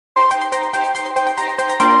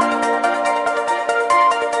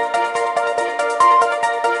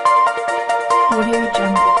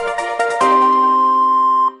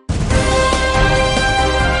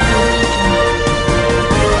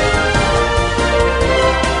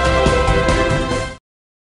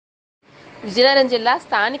విజయనగరం జిల్లా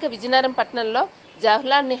స్థానిక విజయనగరం పట్టణంలో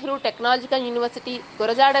జవహర్లాల్ నెహ్రూ టెక్నాలజికల్ యూనివర్సిటీ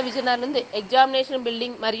గురజాడ విజయనగరం నుండి ఎగ్జామినేషన్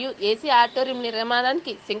బిల్డింగ్ మరియు ఏసీ ఆడిటోరియం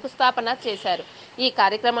నిర్మాణానికి శంకుస్థాపన చేశారు. ఈ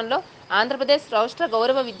కార్యక్రమంలో ఆంధ్రప్రదేశ్ రాష్ట్ర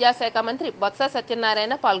గౌరవ విద్యాశాఖ మంత్రి బొత్స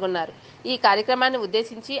సత్యనారాయణ పాల్గొన్నారు. ఈ కార్యక్రమాన్ని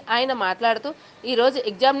ఉద్దేశించి ఆయన మాట్లాడుతూ ఈ రోజు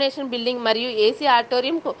ఎగ్జామినేషన్ బిల్డింగ్ మరియు ఏసీ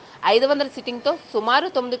ఆడిటోరియంకు 500 సిట్టింగ్తో సుమారు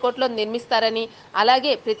 9 కోట్ల నిర్మిస్తారని,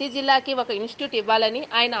 అలాగే ప్రతి జిల్లాకి ఒక ఇన్స్టిట్యూట్ ఇవ్వాలని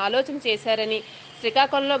ఆయన ఆలోచన చేశారని,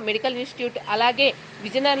 శ్రీకాకుళంలో మెడికల్ ఇన్స్టిట్యూట్, అలాగే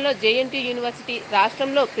విజయనగరంలో Jntu యూనివర్సిటీ,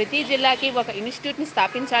 రాష్ట్రంలో ప్రతి జిల్లాకి ఒక ఇన్స్టిట్యూట్ని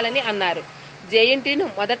స్థాపించాలని అన్నారు. Jntuను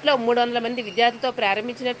మొదట్లో 300 మంది విద్యార్థులతో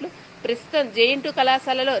ప్రారంభించినట్లు, ప్రస్తుతం Jntu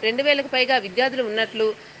కళాశాలలో 2000కు పైగా విద్యార్థులు ఉన్నట్లు,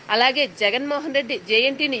 అలాగే జగన్మోహన్ రెడ్డి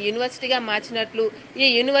Jntuని యూనివర్సిటీగా మార్చినట్లు, ఈ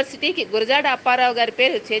యూనివర్సిటీకి గురజాడ అప్పారావు గారి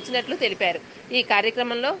పేరు చేర్చినట్లు తెలిపారు. ఈ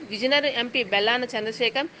కార్యక్రమంలో విజయనగరం ఎంపీ బెల్లాన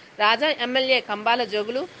చంద్రశేఖర్, రాజా ఎమ్మెల్యే కంబాల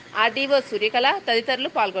జోగులు, ఆర్డీఓ సూర్యకళ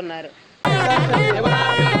తదితరులు పాల్గొన్నారు.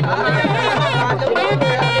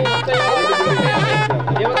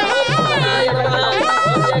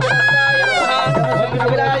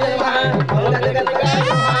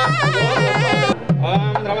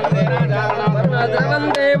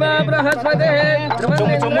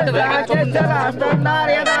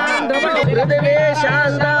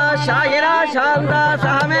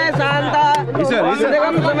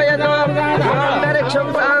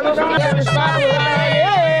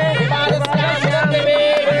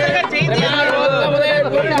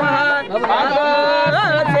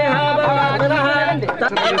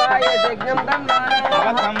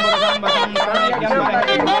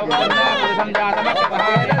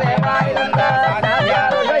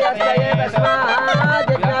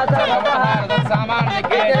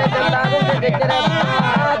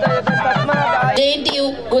 Jntu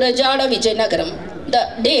Gurajada Vijayanagaram. The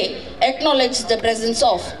day acknowledges the presence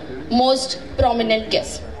of most prominent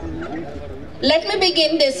guests. Let me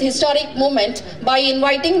begin this historic moment by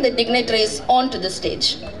inviting the dignitaries onto the stage.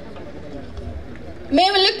 May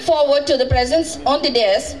we look forward to the presence on the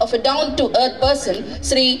dais of a down-to-earth person,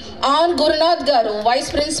 Sri An Gurunath Garu, Vice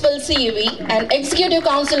Principal CEV and Executive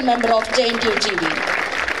Council Member of Jntu GV.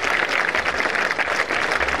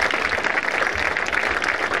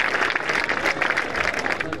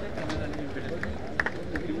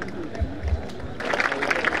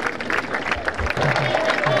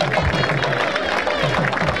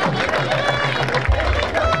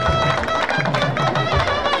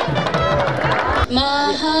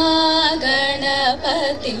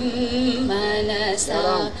 महागणपतिं मनसा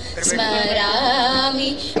स्मरामि,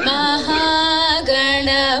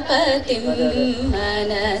 महागणपतिं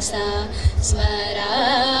मनसा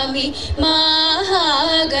स्मरामि, महागणपतिं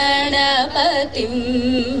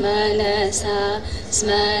मनसा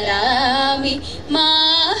स्मरामि,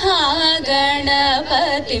 महागणपतिं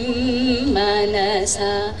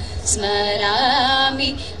मनसा स्मरामि,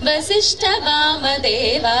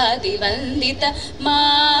 वसिष्ठवामदेवादिवन्दित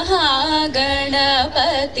महागणपतिं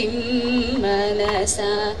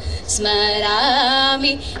मनसा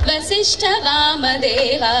स्मरामि,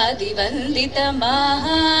 वसिष्ठवामदेवादिवन्दित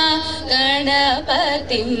महागणपतिं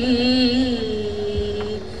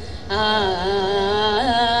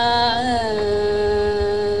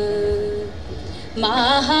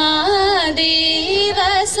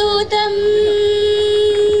महादेवसुतं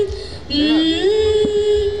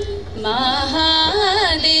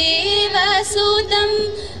महादेवसुतं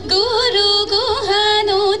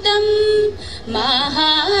गुरुगुहनुतं,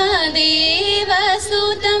 महादेवसुतं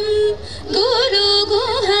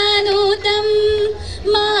गुरुगुहनुतं,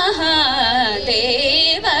 महादेवसुतं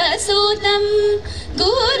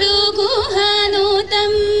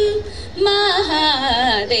गुरुगुहनुतं, महादेवसुतं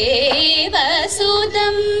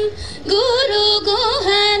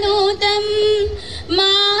गुरुगुहनुतं,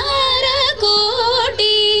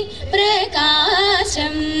 मारकोटि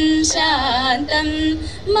प्रकाशं शान्तं,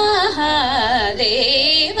 महादेवसुतं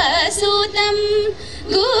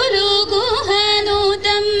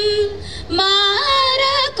गुरुगुहनुतं,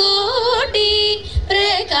 मारकोटि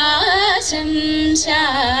प्रकाशं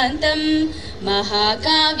शान्तं,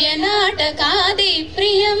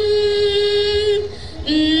 महाकाव्यनाटकादिप्रियम्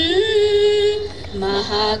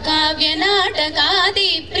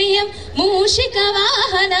महाकाव्यनाटकादिप्रियं,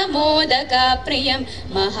 मूषिकवाहनमोदकप्रियं,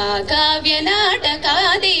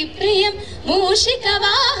 महाकाव्यनाटकादिप्रियं,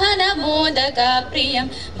 मूषिकवाहनमोदकप्रियं,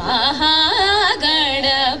 महागणपतिं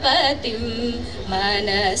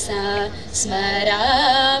मनसा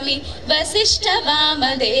स्मरामि,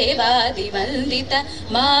 वसिष्ठवामदेवादिवन्दित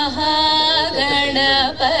महागणपतिम्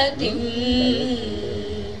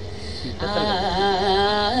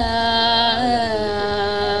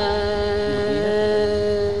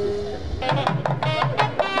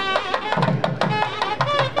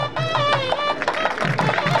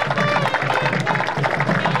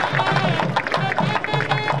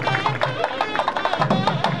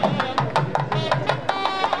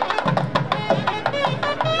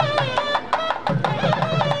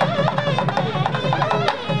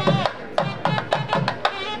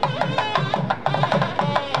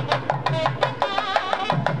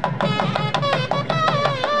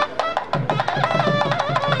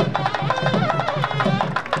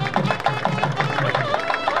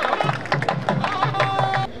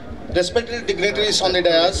respected dignitaries on the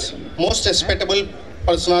dais, most respectable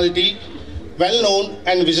personality, well-known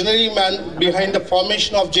and visionary man behind the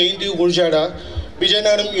formation of Jntu Gurujada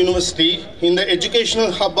Vijayanagaram University in the educational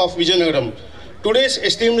hub of Vijayanagaram. Today's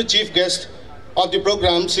esteemed chief guest of the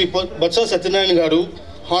program, Sri Batsa Satyanarayana Garu,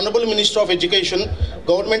 Honorable Minister of Education,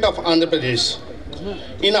 Government of Andhra Pradesh.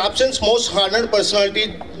 In absence, most honored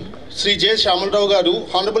personality, Sri J. Shamalrao Garu,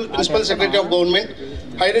 Honorable Principal Secretary of Government,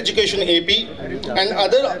 Higher Education AP, and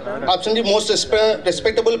other absentee most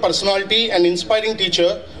respectable personality and inspiring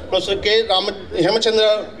teacher, Professor K. Hemachandra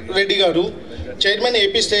Reddy Garu, Chairman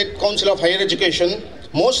AP State Council of Higher Education,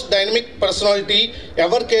 most dynamic personality,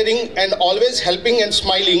 ever caring and always helping and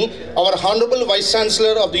smiling, our Honorable Vice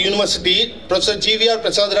Chancellor of the University, Professor G.V.R.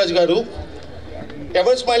 Prasadraj Garu,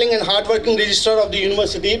 ever smiling and hardworking Registrar of the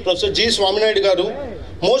University, Professor G. Swaminathan Garu,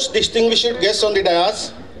 most distinguished guests on the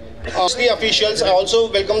dais, university officials. I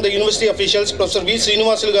also welcome the university officials, Professor V.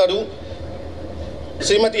 Srinivasul Garu,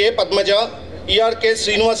 Srimati A. Padmaja, E.R.K.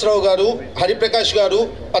 Srinivasrao Garu, Hari Prakash Garu,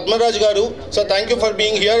 Padmaraj Garu. So thank you for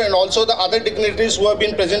being here, and also the other dignitaries who have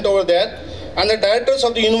been present over there. And the directors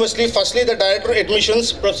of the university, firstly the Director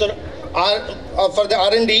Admissions, Professor R. For the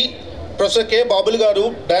R&D, Professor K. Babul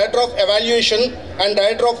Garu, Director of Evaluation and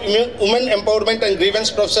Director of Women Empowerment and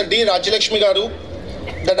Grievance, Professor D. Rajalakshmi Garu,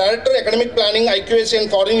 the Director Academic Planning, IQAC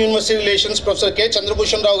and Foreign University Relations, Professor K.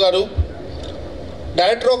 Chandrabhushan Rao Garu,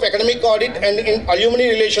 Director of Academic Audit and Alumni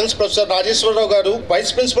Relations, Professor Rajeshwar Rao Garu,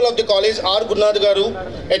 Vice Principal of the College, R. Gunnath Garu,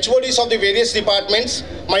 HODs of the various departments,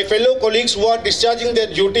 my fellow colleagues who are discharging their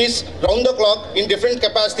duties round the clock in different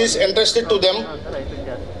capacities entrusted to them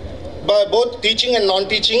by both teaching and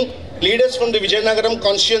non-teaching, leaders from the Vijayanagaram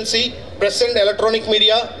constituency, press and electronic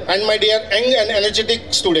media, and my dear young and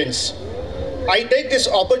energetic students. I take this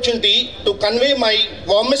opportunity to convey my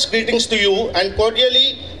warmest greetings to you and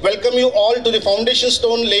cordially welcome you all to the foundation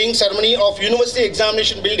stone laying ceremony of University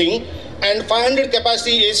Examination Building and 500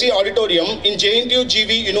 capacity AC auditorium in Jntu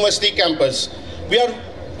GV University campus. We are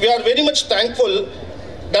very much thankful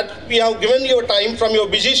that we have given your time from your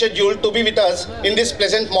busy schedule to be with us in this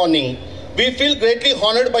pleasant morning. We feel greatly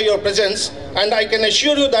honored by your presence, and I can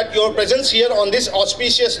assure you that your presence here on this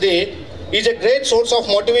auspicious day is a great source of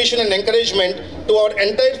motivation and encouragement to our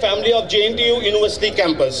entire family of Jntu University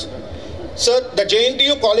campus. Sir, the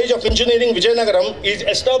Jntu College of Engineering Vijayanagaram is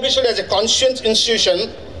established as a constituent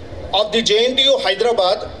institution of the Jntu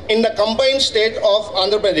Hyderabad in the combined state of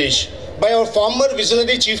Andhra Pradesh by our former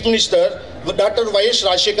visionary Chief Minister, Dr. Y.S.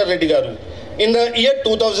 Rajshekar Reddy Garu, in the year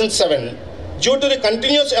 2007. Due to the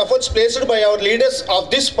continuous efforts placed by our leaders of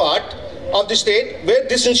this part of the state, where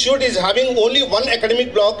this institute is having only one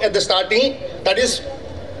academic block at the starting, that is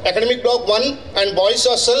academic block 1 and boys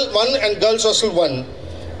hostel 1 and girls hostel 1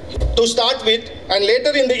 to start with, and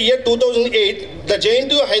later in the year 2008 the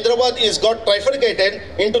Jntu Hyderabad is got trifurcated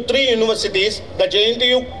into 3 universities, the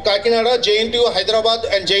Jntu Kakinada, Jntu Hyderabad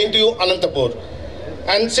and Jntu Anantapur.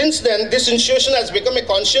 And since then this institution has become a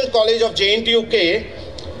constant college of Jntu-K,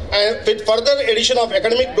 and with further addition of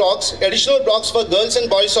academic blocks, additional blocks for girls and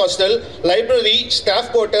boys hostel, library,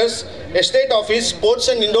 staff quarters, estate office, sports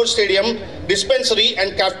and indoor stadium, dispensary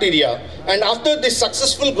and cafeteria. And after this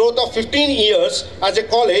successful growth of 15 years as a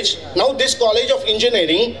college, now this College of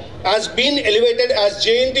Engineering has been elevated as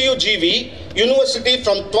Jntu GV University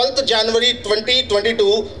from 12th January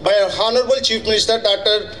 2022 by our Honorable Chief Minister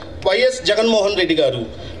Dr. Y.S. Jaganmohan Reddy Garu.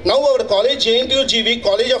 Now our college, Jntu GV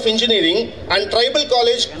College of Engineering and Tribal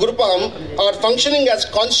College Gurupam are functioning as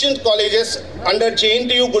constant colleges under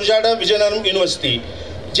Jntu Gurujada Vijayanagaram University.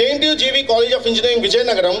 Jntu GV College of Engineering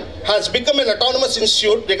Vijayanagaram has become an autonomous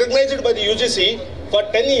institute recognized by the UGC for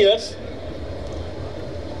 10 years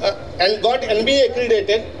and got NBA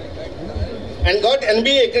accredited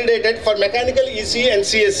for mechanical EC and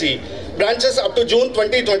CSE branches up to June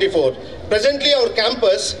 2024. Presently, our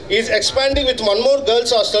campus is expanding with one more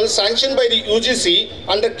girls' hostel sanctioned by the UGC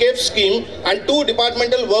under CAPE scheme, and 2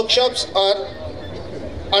 departmental workshops are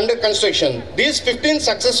under construction. These 15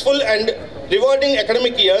 successful and rewarding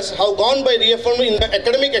academic years have gone by reaffirmed in the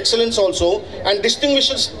academic excellence also, and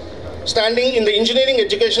distinguished standing in the engineering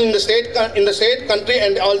education in the state, country,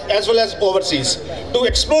 and as well as overseas. To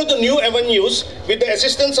explore the new avenues with the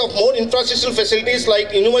assistance of more infrastructural facilities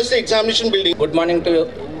like University Examination Building. Good morning to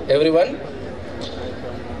everyone.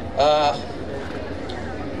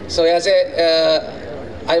 So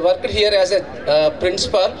I worked here as a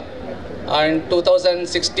principal in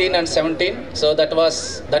 2016 and 17. So that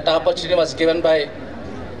opportunity was given by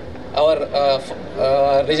our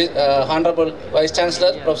Honorable Vice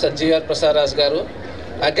Chancellor, Professor G.R. Prasadraj Garu.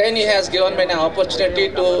 Again, he has given me an opportunity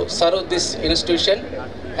to serve this institution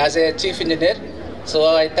as a chief engineer. So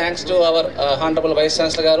I thanks to our Honorable Vice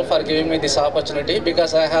Chancellor Garu for giving me this opportunity,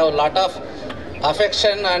 because I have a lot of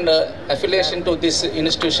affection and affiliation to this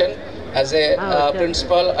institution as a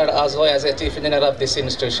principal and also as a chief engineer of this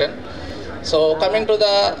institution. So coming to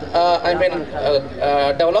the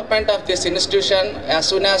development of this institution, as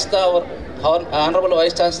soon as our Honorable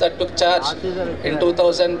Vice Chancellor took charge in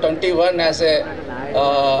 2021 as a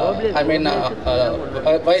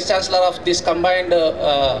Vice Chancellor of this combined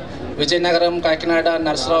Jnagaram, Kakinada,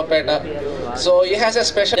 Narsaraopeta. So he has a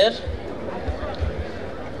special.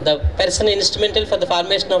 The person instrumental for the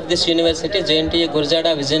formation of this university, Jntu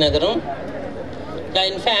Gurjada Vijayanagram.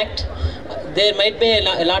 In fact, there might be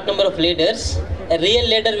a lot number of leaders. A real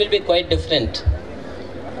leader will be quite different.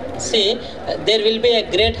 See, there will be a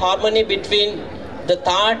great harmony between the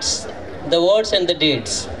thoughts, the words and the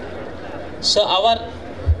deeds. So our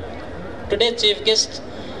today's chief guest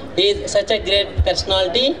is such a great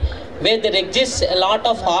personality, where there exists a lot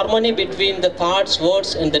of harmony between the thoughts,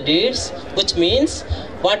 words and the deeds, which means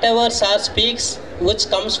whatever Sir speaks, which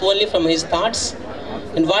comes only from his thoughts,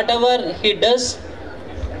 and whatever he does,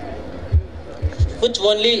 which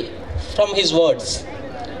only from his words.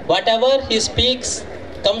 Whatever he speaks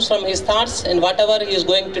comes from his thoughts, and whatever he is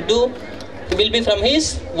going to do will be from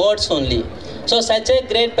his words only. So such a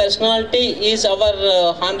great personality is our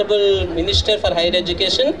Honorable Minister for Higher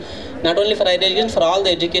Education, not only for higher education, for all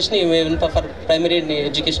the education, even for primary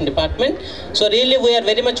education department. So really we are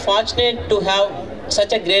very much fortunate to have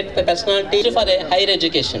such a great personality for higher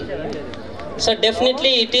education. So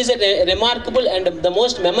definitely it is a remarkable and the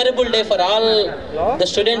most memorable day for all the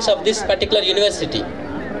students of this particular university.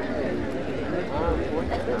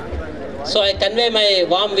 So I convey my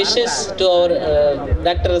warm wishes to our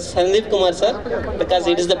Dr. Sandeep Kumar sir, because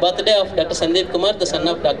it is the birthday of Dr. Sandeep Kumar, the son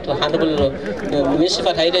of Dr. Honorable Minister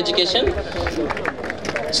for Higher Education.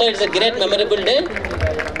 So it is a great memorable day.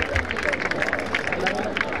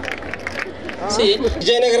 See,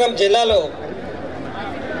 Vizianagaram జిల్లాలో,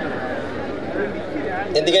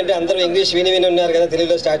 ఎందుకంటే అందరూ English విని ఉన్నారు కదా,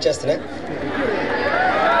 తెలుగులో start చేస్తున్నా.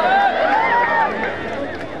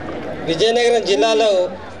 విజయనగరం జిల్లాలో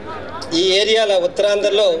ఈ ఏరియాలో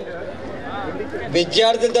ఉత్తరాంధ్రలో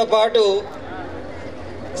విద్యార్థులతో పాటు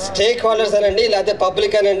స్టేక్ హోల్డర్స్ అనండి, లేకపోతే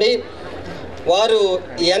పబ్లిక్ అనండి, వారు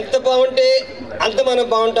ఎంత బాగుంటే అంత మనం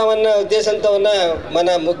బాగుంటామన్న ఉద్దేశంతో ఉన్న మన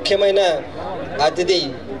ముఖ్యమైన అతిథి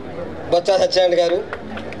బొత్స సత్యనారాయణ గారు.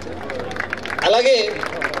 అలాగే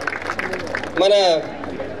మన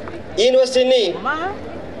యూనివర్సిటీని,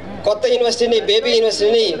 కొత్త యూనివర్సిటీని, బేబీ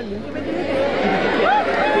యూనివర్సిటీని,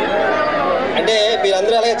 అంటే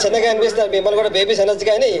మీరందరూ అలాగే చిన్నగా అనిపిస్తారు, మిమ్మల్ని కూడా బేబీస్ అనొచ్చు,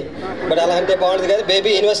 కానీ బట్ అలా అంటే బాగుంటుంది కదా.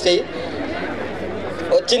 బేబీ యూనివర్సిటీ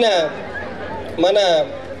వచ్చిన మన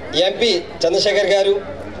ఎంపీ చంద్రశేఖర్ గారు,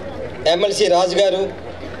 ఎమ్మెల్సీ రాజు గారు,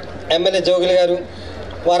 ఎమ్మెల్యే జోగులు గారు,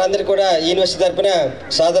 వారందరికీ కూడా యూనివర్సిటీ తరఫున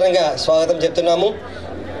సాధారణంగా స్వాగతం చెప్తున్నాము.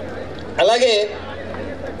 అలాగే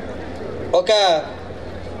ఒక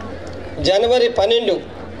జనవరి 12,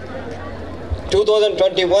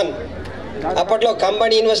 2021 అప్పట్లో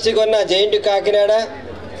కంబైన్ యూనివర్సిటీగా ఉన్న జేఎన్టీ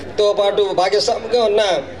కాకినాడతో పాటు భాగస్వామిగా ఉన్న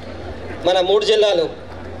మన 3 జిల్లాలు,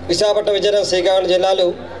 విశాఖపట్నం, విజయనగరం, శ్రీకాకుళం జిల్లాలు,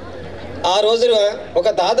 ఆ రోజున ఒక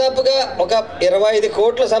దాదాపుగా ఒక 25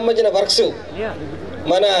 కోట్ల సంబంధించిన వర్క్స్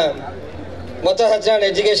మన బొత్స సత్యనారాయణ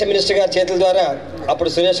ఎడ్యుకేషన్ మినిస్టర్ గారి చేతుల ద్వారా, అప్పుడు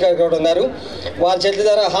సురేష్ గారు కూడా ఉన్నారు, వారి చేతుల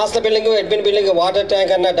ద్వారా hostel building, admin building, water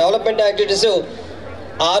tank అన్న డెవలప్మెంట్ యాక్టివిటీస్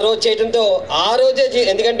ఆ రోజు చేయడంతో, ఆ రోజే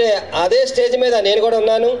ఎందుకంటే అదే స్టేజ్ మీద నేను కూడా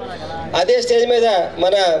ఉన్నాను, అదే స్టేజ్ మీద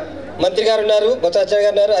మన మంత్రి గారు ఉన్నారు, బొత్స సత్యనారాయణ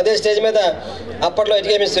గారు ఉన్నారు, అదే స్టేజ్ మీద అప్పట్లో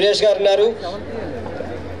ఎడ్యుకేషన్ సురేష్ గారు ఉన్నారు.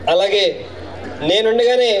 అలాగే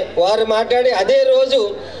నేనుండగానే వారు మాట్లాడి అదే రోజు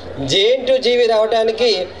Jntu జీవీ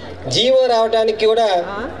రావడానికి, జీవో రావడానికి కూడా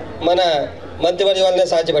మన మంత్రివర్గ వల్లనే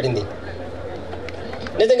సాధ్యపడింది.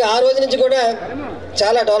 నిజంగా ఆ రోజు నుంచి కూడా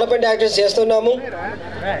చాలా డెవలప్మెంట్ యాక్టివిటీస్ చేస్తున్నాము.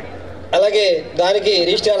 అలాగే దానికి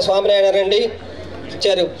రిజిస్ట్రార్ స్వామినారాయణ అండి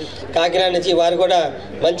ఇచ్చారు కాకినాడ నుంచి, వారు కూడా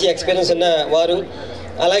మంచి ఎక్స్పీరియన్స్ ఉన్న వారు.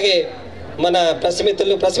 అలాగే మన ప్రెస్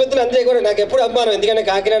మిత్రులు అంతే కూడా నాకు ఎప్పుడు అభిమానం, ఎందుకంటే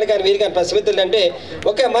కాకినాడ కానీ వీరి కానీ ప్రెస్ మిత్రులు అంటే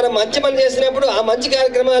మనం మంచి పని చేసినప్పుడు ఆ మంచి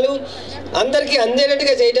కార్యక్రమాలు అందరికీ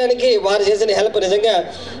అందేటట్టుగా చేయడానికి వారు చేసిన హెల్ప్ నిజంగా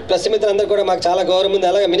ప్రెస్ మిత్రులందరూ కూడా మాకు చాలా గౌరవం ఉంది.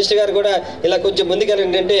 అలాగే మినిస్టర్ గారు కూడా ఇలా కొంచెం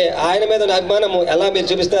ముందుకెళ్ళండి అంటే ఆయన మీద ఉన్న అభిమానం ఎలా మీరు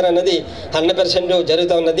చూపిస్తారన్నది 100%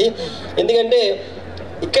 జరుగుతూ ఉన్నది. ఎందుకంటే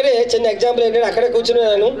ఇక్కడే చిన్న ఎగ్జాంపుల్ ఏంటంటే అక్కడే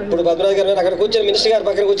కూర్చున్నాను. ఇప్పుడు పద్మరాజు గారు అక్కడ కూర్చొని మినిస్టర్ గారి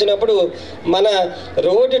పక్కన కూర్చున్నప్పుడు మన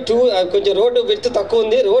రోడ్డు 2 కొంచెం రోడ్డు విడ్త్ తక్కువ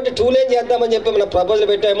ఉంది, రోడ్డు 2 లేన్ చేద్దామని చెప్పి మనం ప్రపోజల్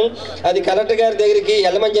పెట్టాము. అది కలెక్టర్ గారి దగ్గరికి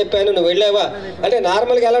వెళ్ళమని చెప్పాను. నువ్వు వెళ్ళావా అంటే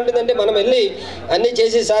నార్మల్గా ఎలా ఉంటుందంటే మనం వెళ్ళి అన్నీ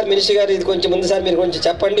చేసి సార్ మినిస్టర్ గారు ఇది కొంచెం ముందు సార్ మీరు కొంచెం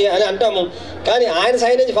చెప్పండి అని అంటాము. కానీ ఆయన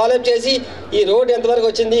సైడ్ నుంచి ఫాలోఅప్ చేసి ఈ రోడ్డు ఎంతవరకు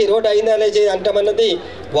వచ్చింది, ఈ రోడ్డు అయిందా లేదు అంటామన్నది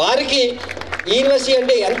వారికి యూనివర్సిటీ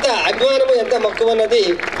అంటే ఎంత అభిమానము ఎంత మక్కువ అన్నది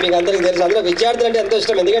మీకు అందరికీ తెలుసు. అందులో విద్యార్థులు అంటే ఎంతో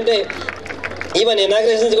ఇష్టం. ఎందుకంటే ఈవెన్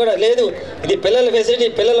ఇనాగ్రేషన్స్ కూడా లేదు, ఇది పిల్లల ఫెసిలిటీ,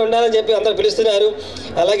 పిల్లలు ఉండాలని చెప్పి అందరూ పిలుస్తున్నారు.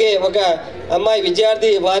 అలాగే ఒక అమ్మాయి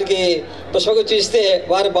విద్యార్థి వారికి పుష్పగుచ్ఛం ఇస్తే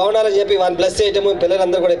వారు బాగుండాలని చెప్పి వారిని బ్లెస్ చేయటము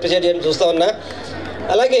పిల్లలందరూ కూడా అప్రిషియేట్ చేయడం చూస్తూ ఉన్నా.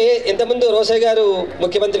 అలాగే ఇంతకుముందు రోసయ్య గారు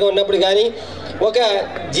ముఖ్యమంత్రిగా ఉన్నప్పుడు కానీ ఒక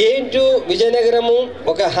Jntu విజయనగరము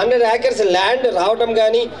ఒక 100 acres ల్యాండ్ రావటం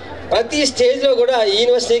కానీ ప్రతి స్టేజ్లో కూడా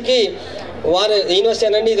యూనివర్సిటీకి వారు యూనివర్సిటీ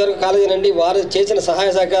అనండి ఇదివరకు కాలేజీ అనండి వారు చేసిన సహాయ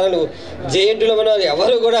సహకారాలు Jntuలో ఉన్న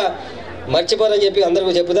ఎవరు కూడా మర్చిపోరని చెప్పి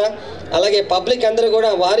అందరికీ చెప్పుదా. అలాగే పబ్లిక్ అందరూ కూడా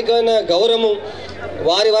వారికైనా గౌరవము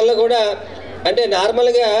వారి వల్ల కూడా అంటే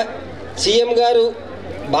నార్మల్గా సీఎం గారు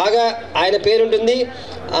బాగా ఆయన పేరు ఉంటుంది,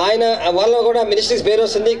 ఆయన వల్ల కూడా మినిస్టర్కి పేరు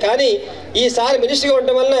వస్తుంది. కానీ ఈసారి మినిస్టర్గా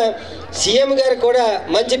ఉండటం వలన సీఎం గారికి కూడా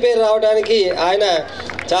మంచి పేరు రావడానికి ఆయన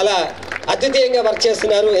చాలా అద్వితీయంగా వర్క్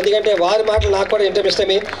చేస్తున్నారు. ఎందుకంటే వారి మాటలు నాకు కూడా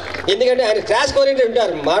ఇష్టమే. ఎందుకంటే ఆయన క్రాస్ ఓరియంటెడ్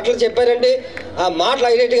ఉంటారు, మాటలు చెప్పారంటే ఆ మాటలు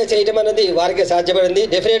హైలైట్గా చేయడం అన్నది వారికే సాధ్యపడింది.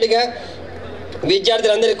 డెఫినెట్గా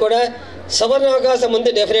విద్యార్థులందరికీ కూడా సువర్ణ అవకాశం ఉంది.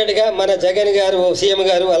 డెఫినెట్గా మన జగన్ గారు సీఎం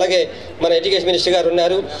గారు అలాగే మన ఎడ్యుకేషన్ మినిస్టర్ గారు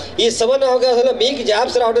ఉన్నారు. ఈ సువర్ణ అవకాశంలో మీకు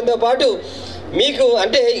జాబ్స్ రావడంతో పాటు మీకు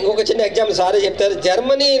అంటే ఇంకొక చిన్న ఎగ్జాంపుల్ సారే చెప్తారు.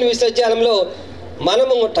 జర్మనీ విశ్వవిద్యాలయంలో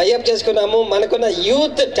మనము టైఅప్ చేసుకున్నాము. మనకున్న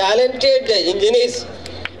యూత్ టాలెంటెడ్ ఇంజనీర్స్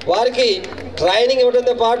వారికి ట్రైనింగ్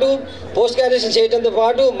ఇవ్వడంతో పాటు పోస్ట్ గ్రాడ్యుయేషన్ చేయడంతో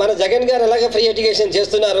పాటు మన జగన్ గారు అలాగే ఫ్రీ ఎడ్యుకేషన్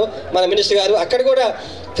చేస్తున్నారు మన మినిస్టర్ గారు. అక్కడ కూడా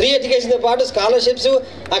ఫ్రీ ఎడ్యుకేషన్తో పాటు స్కాలర్షిప్స్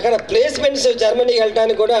అక్కడ ప్లేస్మెంట్స్ జర్మనీకి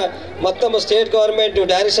వెళ్ళడానికి కూడా మొత్తం స్టేట్ గవర్నమెంట్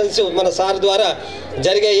డైరెక్షన్స్ మన సార్ ద్వారా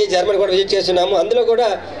జరిగాయి. జర్మనీ కూడా విజిట్ చేస్తున్నాము. అందులో కూడా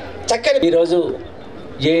చక్కని ఈరోజు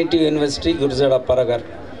Jntu యూనివర్సిటీ గురజాడ అప్పారావు గారు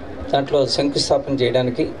దాంట్లో శంకుస్థాపన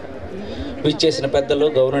చేయడానికి విచ్చేసిన పెద్దలు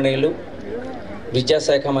గౌరవనీయులు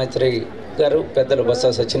విద్యాశాఖ మంత్రి గారు పెద్దలు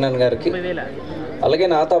బొత్స సత్యనారాయణ గారికి అలాగే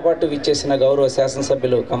నాతో పాటు విచ్చేసిన గౌరవ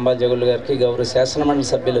శాసనసభ్యులు కంబాల జగులు గారికి గౌరవ శాసనమండలి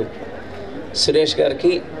సభ్యులు సురేష్ గారికి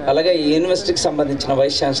అలాగే ఈ యూనివర్సిటీకి సంబంధించిన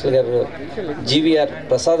వైస్ ఛాన్సలర్ గారు జీవీఆర్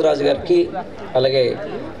ప్రసాద్ రాజు గారికి అలాగే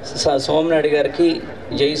సోమనాయుడు గారికి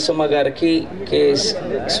జయసుమ గారికి కె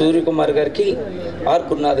సూర్యకుమార్ గారికి ఆర్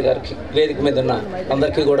గురునాథ్ గారికి వేదిక మీద ఉన్న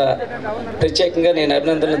అందరికీ కూడా ప్రత్యేకంగా నేను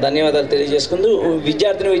అభినందనలు ధన్యవాదాలు తెలియజేసుకుంటూ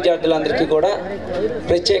విద్యార్థులందరికీ కూడా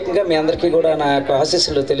ప్రత్యేకంగా మీ అందరికీ కూడా నా యొక్క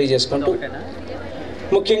ఆశీస్సులు తెలియజేసుకుంటూ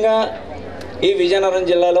ముఖ్యంగా ఈ విజయనగరం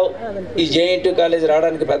జిల్లాలో ఈ Jntu కాలేజ్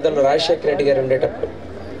రావడానికి పెద్దలు రాజశేఖర రెడ్డి గారు ఉండేటప్పుడు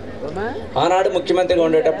ఆనాడు ముఖ్యమంత్రిగా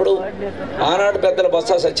ఉండేటప్పుడు ఆనాడు పెద్దలు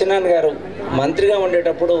బొత్స సత్యనారాయణ గారు మంత్రిగా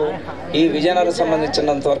ఉండేటప్పుడు ఈ విజయనగరం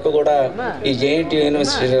సంబంధించినంత వరకు కూడా ఈ Jntu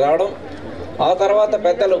యూనివర్సిటీ రావడం ఆ తర్వాత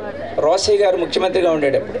పెద్దలు రోసయ్య గారు ముఖ్యమంత్రిగా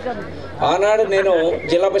ఉండేటప్పుడు ఆనాడు నేను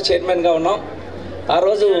జిల్లా పరిషత్ చైర్మన్గా ఉన్నాం. ఆ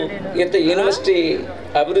రోజు ఇంత యూనివర్సిటీ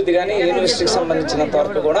అభివృద్ధి కానీ యూనివర్సిటీకి సంబంధించినంత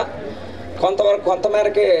వరకు కూడా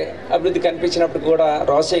కొంతమేరకే అభివృద్ధి కనిపించినప్పుడు కూడా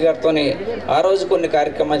రోసయ్య గారితో ఆ రోజు కొన్ని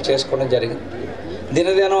కార్యక్రమాలు చేసుకోవడం జరిగింది.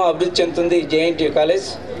 దినదినం అభివృద్ధి చెందుతుంది Jntu కాలేజ్.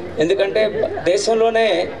 ఎందుకంటే దేశంలోనే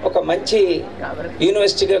ఒక మంచి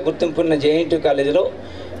యూనివర్సిటీగా గుర్తింపున్న Jntu కాలేజీలో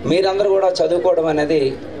మీరందరూ కూడా చదువుకోవడం అనేది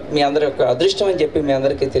మీ అందరి యొక్క అదృష్టం అని చెప్పి మీ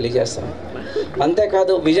అందరికీ తెలియజేస్తాం.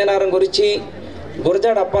 అంతేకాదు విజయనగరం గురించి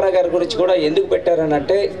గురజాడ అప్పారావు గారి గురించి కూడా ఎందుకు పెట్టారని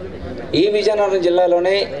అంటే ఈ విజయనగరం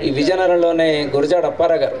జిల్లాలోనే ఈ విజయనగరంలోనే గురజాడ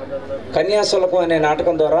అప్పారావు గారు కన్యాశుల్కం అనే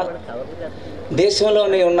నాటకం ద్వారా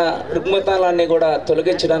దేశంలోని ఉన్న రుగ్మతాలన్నీ కూడా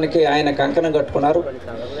తొలగించడానికి ఆయన కంకణం కట్టుకున్నారు.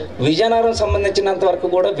 విజయనగరం సంబంధించినంత వరకు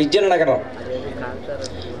కూడా విద్యల నగరం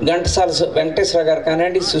ఘంటసాల వెంకటేశ్వర గారు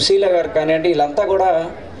కానివ్వండి సుశీల గారు కానివ్వండి వీళ్ళంతా కూడా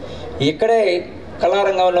ఇక్కడే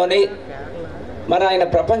కళారంగంలోని మరి ఆయన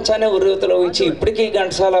ప్రపంచాన్ని ఉర్రూతలో ఉంచి ఇప్పటికీ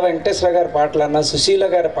ఘంటసాల వెంకటేశ్వర గారి పాటలన్నా సుశీల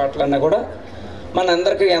గారి పాటలన్నా కూడా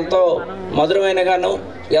మనందరికీ ఎంతో మధురమైనగాను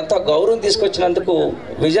ఎంతో గౌరవం తీసుకొచ్చినందుకు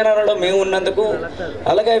విజయనగరంలో మేము ఉన్నందుకు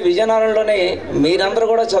అలాగే విజయనగరంలోనే మీరందరూ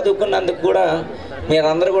కూడా చదువుకున్నందుకు కూడా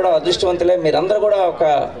మీరందరూ కూడా అదృష్టవంతులే. మీరందరూ కూడా ఒక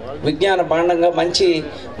విజ్ఞాన భాండంగా మంచి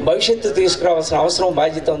భవిష్యత్తు తీసుకురావాల్సిన అవసరం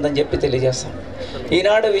బాధ్యత ఉందని చెప్పి తెలియజేస్తాం.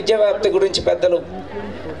 ఈనాడు విద్యా వ్యాప్తి గురించి పెద్దలు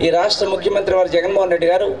ఈ రాష్ట్ర ముఖ్యమంత్రి వారు జగన్మోహన్ రెడ్డి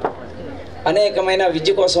గారు అనేకమైన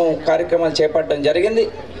విద్య కోసం కార్యక్రమాలు చేపట్టడం జరిగింది.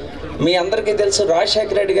 మీ అందరికీ తెలుసు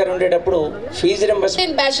రాజశేఖర రెడ్డి గారు ఉండేటప్పుడు fee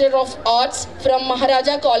reimbursement Bachelor of Arts from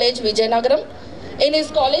Maharaja College Vijayanagaram. In his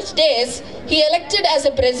college days, he elected as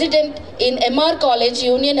a president in MR College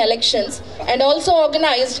union elections and also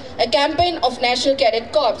organized a campaign of National Cadet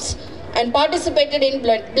Corps. and participated in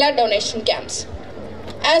blood donation camps.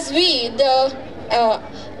 As we,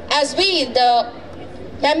 the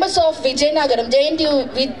members of Jntu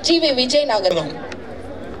GV Vijayanagar.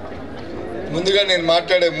 ముందుగా నేను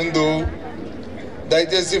మాట్లాడే ముందు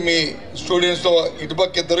దయచేసి మీ స్టూడెంట్స్లో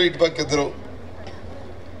ఇటుపక్క ఇద్దరు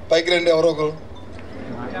పైకి రండి. ఎవరో ఒకరు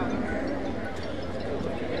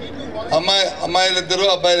అమ్మాయిలిద్దరు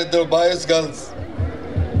అబ్బాయిలిద్దరు, బాయ్స్ గర్ల్స్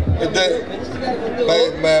ఇద్దరు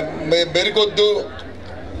బెరికొద్దు.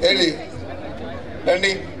 ఏంటి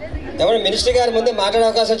రండి. ఎవరు మినిస్టర్ గారి ముందే మాట్లాడే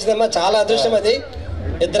అవకాశం వచ్చిందమ్మా, చాలా అదృష్టం అది.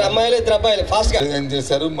 ఇద్దరు అమ్మాయిలు ఇద్దరు అబ్బాయిలు ఫాస్ట్గా ఏం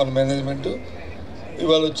చేశారు మన మేనేజ్మెంట్.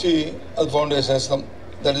 ఇవాళ వచ్చి అది ఫౌండేషన్ వేస్తాం.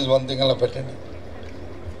 That is one thing. అలా పెట్టండి.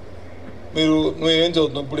 నువ్వు ఏం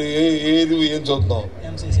చదువుతున్నావు ఇప్పుడు? ఏం చదువుతున్నావు?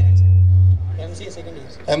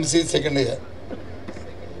 MC second year.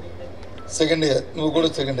 నువ్వు కూడా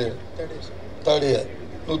సెకండ్ ఇయర్, థర్డ్ ఇయర్.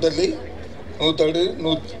 నువ్వు తల్లి నువ్వు థర్డ్ ఇయర్,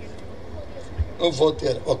 నువ్వు ఫోర్త్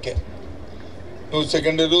ఇయర్. ఓకే, నువ్వు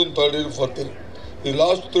second year, third year, fourth year. ఈ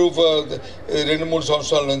లాస్ట్ 2-3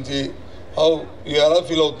 సంవత్సరాల నుంచి ఎలా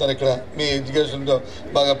ఫీల్ అవుతున్నారు ఇక్కడ? మీ ఎడ్యుకేషన్లో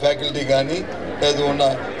బాగా ఫ్యాకల్టీ కానీ, లేదు ఉన్న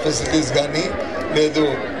ఫెసిలిటీస్ కానీ, లేదు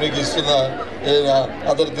మీకు ఇస్తున్న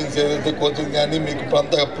అదర్ థింగ్స్ ఏదైతే కోచింగ్ కానీ, మీకు ఇప్పుడు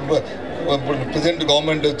ప్రజెంట్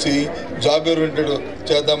గవర్నమెంట్ వచ్చి జాబ్ ఓరియంటెడ్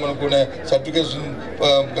చేద్దామనుకునే సర్టిఫికేషన్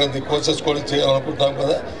కోర్సెస్ కూడా చేయాలనుకుంటున్నాం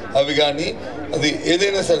కదా, అవి కానీ అది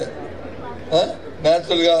ఏదైనా సరే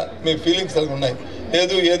న్యాచురల్గా మీ ఫీలింగ్స్ అలా ఉన్నాయి.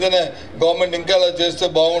 లేదు ఏదైనా గవర్నమెంట్ ఇంకా అలా చేస్తే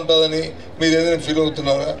బాగుంటుందని మీరు ఏదైనా ఫీల్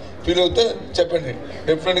అవుతున్నారా? ఫీల్ అవుతే చెప్పండి,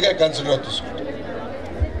 డెఫినెట్గా కన్సిడర్ తీసుకుంటాం.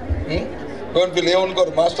 Don't feel.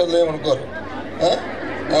 ఏమనుకోరు మాస్టర్లు, ఏమనుకోరు,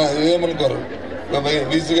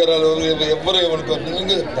 వీసీ గారు ఎవ్వరు ఏమనుకోరు.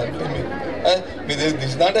 నిజంగా చెప్తాను. మీది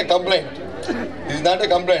this not a complaint,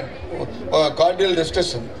 cordial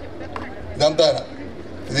discussion. ఇదంతా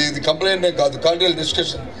ఇది కంప్లైంట్ కాదు, కార్డియల్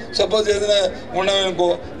డిస్కషన్. సపోజ్ ఏదైనా ఉన్నామనుకో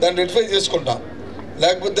దాన్ని రెక్టిఫై చేసుకుంటాం.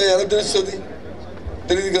 లేకపోతే ఎలా తెలుస్తుంది?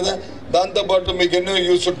 తెలియదు కదా. దాంతోపాటు మీకు ఎన్నో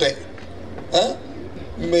యూస్ ఉంటాయి.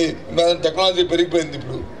 మీ టెక్నాలజీ పెరిగిపోయింది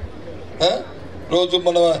ఇప్పుడు. రోజు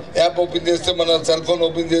మనం యాప్ ఓపెన్ చేస్తే, మన సెల్ ఫోన్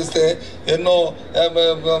ఓపెన్ చేస్తే ఎన్నో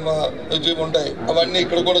ఉంటాయి. అవన్నీ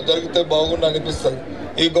ఇక్కడ కూడా దొరికితే బాగుండి అనిపిస్తుంది.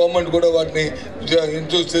 ఈ గవర్నమెంట్ కూడా వాటిని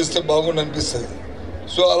ఇంట్రూస్ చేస్తే బాగుండి అనిపిస్తుంది.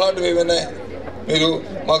 సో అలాంటివి ఏమైనా మీరు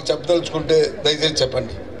మాకు చెప్పదలుచుకుంటే దయచేసి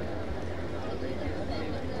చెప్పండి.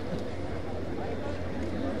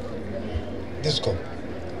 తీసుకో.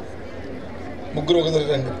 ముగ్గురు ఒక దగ్గర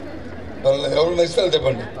రండి. ఎవరు నచ్చితే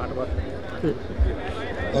చెప్పండి.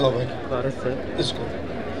 తీసుకో.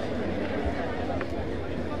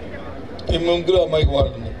 ఈ ముగ్గురు అమ్మాయికి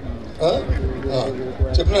వాడుతున్నారు.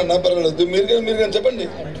 చెప్పినా పర్వాలేదు. మీరు కానీ చెప్పండి.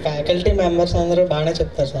 ఫ్యాకల్టీ మెంబర్స్ అందరూ బాగానే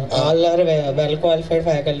చెప్తారు sir. All are well qualified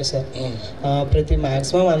faculty sir. ప్రతి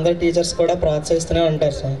మ్యాక్సిమం అందరు టీచర్స్ కూడా ప్రోత్సహిస్తూనే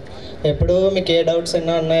ఉంటారు సార్. ఎప్పుడు మీకు ఏ డౌట్స్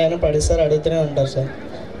ఎన్నో ఉన్నాయని పడిసారి అడుగుతూనే ఉంటారు సార్.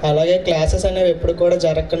 అలాగే క్లాసెస్ అనేవి ఎప్పుడు కూడా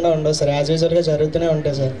జరగకుండా ఉండవు సార్, యాజ్ యూజువల్గా జరుగుతూనే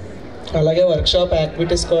ఉంటాయి సార్. అలాగే వర్క్షాప్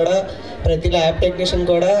యాక్టివిటీస్ కూడా ప్రతి ల్యాబ్ టెక్నీషియన్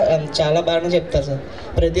కూడా చాలా బాగానే చెప్తారు సార్.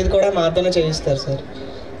 ప్రతిది కూడా మాతోనే చేయిస్తారు సార్.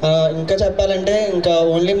 ఇంకా చెప్పాలంటే ఇంకా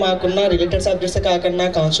ఓన్లీ మాకున్న రిలేటెడ్ సబ్జెక్ట్సే కాకుండా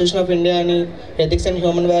కాన్స్టిట్యూషన్ ఆఫ్ ఇండియా అని, ఎథిక్స్ అండ్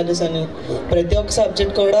హ్యూమన్ వాల్యూస్ అని ప్రతి ఒక్క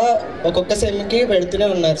సబ్జెక్ట్ కూడా ఒక్కొక్క సెమ్కి పెడుతూనే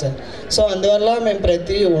ఉన్నారు సార్. సో అందువల్ల మేము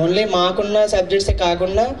ఓన్లీ మాకున్న సబ్జెక్ట్సే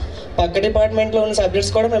కాకుండా పక్క డిపార్ట్మెంట్లో ఉన్న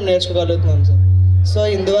సబ్జెక్ట్స్ కూడా మేము నేర్చుకోగలుగుతున్నాం సార్. సో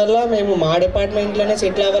ఇందువల్ల మేము మా డిపార్ట్మెంట్లోనే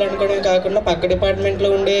సెటిల్ అవ్వాలనుకోవడం కాకుండా పక్క డిపార్ట్మెంట్లో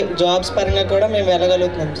ఉండే జాబ్స్ పరంగా కూడా మేము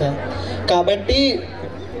వెళ్ళగలుగుతున్నాం సార్. కాబట్టి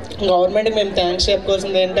గవర్నమెంట్కి మేము థ్యాంక్స్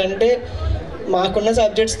చెప్పుకోవాల్సింది ఏంటంటే మాకున్న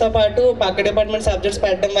సబ్జెక్ట్స్తో పాటు పక్క డిపార్ట్మెంట్ సబ్జెక్ట్స్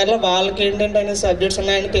పెట్టడం వల్ల వాళ్ళకి ఏంటంటే సబ్జెక్ట్స్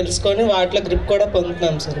ఉన్నాయని తెలుసుకొని వాటిలో గ్రిప్ కూడా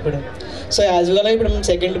పొందుతున్నాం సార్ ఇప్పుడు. సో యాజ్ యూజువల్గా ఇప్పుడు మేము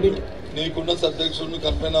సెకండ్ బీట్ నీకున్న సబ్జెక్ట్స్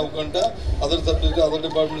కంప్లైంట్ అవ్వకుండా అదర్ సబ్జెక్ట్స్ అదర్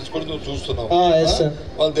డిపార్ట్మెంట్స్ కూడా నువ్వు చూస్తున్నావు.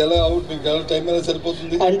 వాళ్ళది ఎలా అవుట్ మీకు ఎలా టైం ఎలా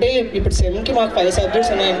సరిపోతుంది అంటే ఇప్పుడు సెమ్కి మాకు 5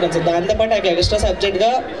 సబ్జెక్ట్స్ ఉన్నాయనుకోండి సార్, దాంతోపాటు నాకు ఎక్స్ట్రా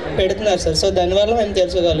సబ్జెక్ట్గా పెడుతున్నారు సార్. సో దానివల్ల మేము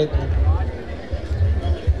తెలుసుకోగలుగుతున్నాం.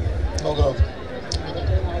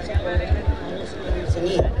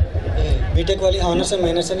 బీటెక్ వాళ్ళు హానర్స్ అండ్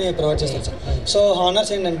మైనర్స్ అని ప్రొవైడ్ చేస్తారు సార్. సో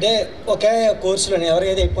హానర్స్ ఏంటంటే ఒకే కోర్సులోని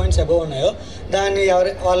ఎవరైతే 8 పాయింట్స్ అబవ్ ఉన్నాయో దాన్ని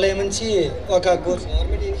వాళ్ళ ఏమంచి ఒక course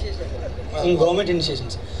government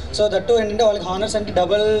initiations. So that ఏంటంటే వాళ్ళకి హానర్స్ అంటే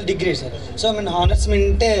double degree sir. So honours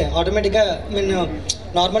అంటే ఆటోమేటిక్గా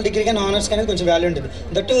నార్మల్ డిగ్రీ కానీ హానర్స్ అనేది కొంచెం వాల్యూ ఉంటుంది.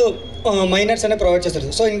 దట్టు మైనర్స్ అనేది ప్రొవైడ్ చేస్తారు.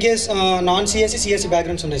 So in case non CSC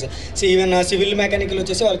backgrounds ఉంటాయి sir. So even civil mechanical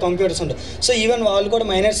వచ్చేసి వాళ్ళు కంప్యూటర్స్ ఉంటాయి. సో ఈవెన్ వాళ్ళు కూడా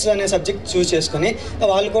మైనర్స్ అనే సబ్జెక్ట్ చూస్ చేసుకొని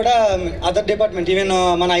వాళ్ళు కూడా అదర్ డిపార్ట్మెంట్ ఈవెన్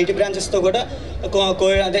మన ఐటీ బ్రాంచెస్తో కూడా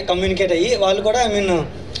అదే కమ్యూనికేట్ అయ్యి వాళ్ళు కూడా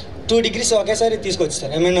 2 degrees ఒకేసారి తీసుకొచ్చు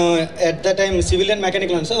sir. At the time civil and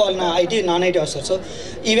mechanical ఉంది సార్, వాళ్ళు నాన్ ఐటీ వస్తారు. సో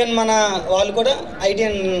ఈవెన్ మన వాళ్ళు కూడా ఐటీ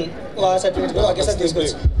అండ్ సర్టిఫికేట్స్ కూడా ఒకేసారి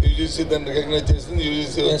తీసుకోవచ్చు. యూజీసీ దాన్ని రికగ్నైజ్ చేసింది,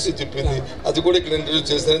 యూజీసీ వచ్చి చెప్పింది, అది కూడా ఇక్కడ ఇంట్రడ్యూస్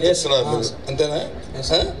చేస్తారని చెప్తున్నారు. అంతేనా?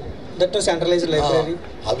 Centralised library.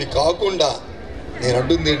 అవి కాకుండా నేను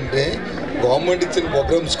అంటుంది ఏంటంటే గవర్నమెంట్ ఇచ్చిన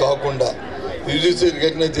ప్రోగ్రామ్స్ కాకుండా, యూజీసీ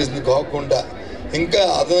రికగ్నైజ్ చేసింది కాకుండా ఇంకా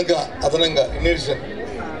అదనంగా ఇన్ఎడిషన్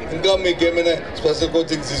ఇంకా మీకు ఏమైనా స్పెషల్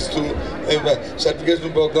కోచింగ్స్ ఇస్తూ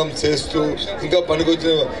సర్టిఫికేషన్ ప్రోగ్రామ్స్ చేస్తూ ఇంకా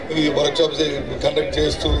పనికొచ్చిన వర్క్షాప్స్ కండక్ట్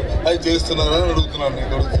చేస్తూ అది చేస్తున్నారని అడుగుతున్నాను.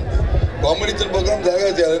 నేను అడుగుతుంది గవర్నమెంట్ ఇచ్చిన ప్రోగ్రామ్ జాగా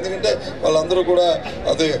చేయాలి. ఎందుకంటే వాళ్ళందరూ కూడా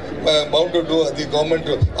అది బౌండ్ అది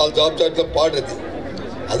గవర్నమెంట్ వాళ్ళ జాబ్ చాట్లో పార్ట్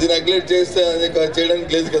అది నెగ్లెక్ట్ చేస్తే అది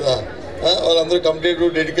చేయడానికి లేదు కదా. వాళ్ళందరూ కంప్లీట్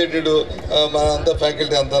డెడికేటెడ్ మన అంతా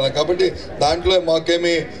ఫ్యాకల్టీ అంతా. కాబట్టి దాంట్లో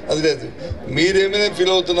మాకేమీ అది లేదు. మీరేమైనా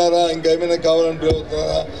ఫీల్ అవుతున్నారా, ఇంకేమైనా కావాలని ఫీల్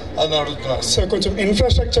అవుతున్నారా అని అడుగుతున్నారు. సార్ కొంచెం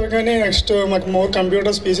ఇన్ఫ్రాస్ట్రక్చర్ కానీ నెక్స్ట్ మాకు మోర్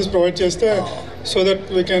కంప్యూటర్ స్పీసెస్ ప్రొవైడ్ చేస్తే so that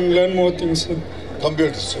we can learn more things.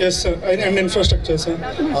 Computers? Yes sir. And infrastructure sir.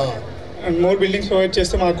 And more buildings provide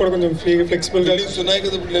చేస్తే మాకు కూడా కొంచెం ఫ్లెక్సిబుల్ బిల్డింగ్స్ ఉన్నాయి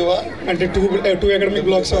కదా. ఇప్పుడు లేవా? అంటే టూ అకాడమిక్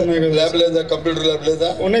బ్లాక్స్ ఉన్నాయి కదా. ల్యాబ్ లేదా? కంప్యూటర్ ల్యాబ్ లేదా?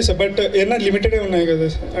 ఉన్నాయి సార్, బట్ ఏమన్నా లిమిటెడ్ ఉన్నాయి కదా.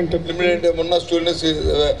 అంటే లిమిటెడ్ అంటే మొన్న స్టూడెంట్స్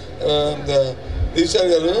తీశారు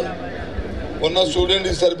కదా, మొన్న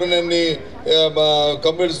స్టూడెంట్కి సరిపోయినన్ని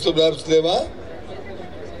కంప్యూటర్స్ ల్యాబ్స్ లేవా?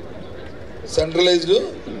 సెంట్రలైజ్డ్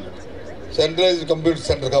కంప్యూటర్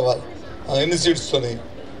సెంటర్ కావాలి. ఎన్ని సీట్స్తోని?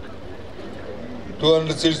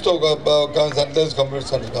 200 సీట్స్తో ఒక సెంట్రలైజ్డ్ కంప్యూటర్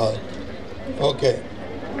సెంటర్ కావాలి. ఓకే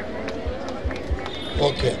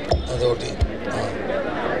అదొకటి,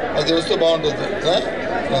 అది వస్తే బాగుంటుంది.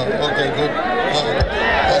 Okay good.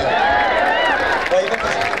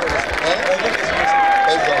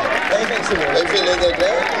 వైఫై లేదా?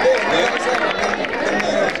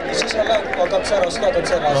 ఒక్కొక్కసారి వస్తుంది,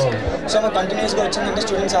 ఒక్కొక్కసారి రాస్తుంది. సో మాకు కంటిన్యూస్గా వచ్చిందంటే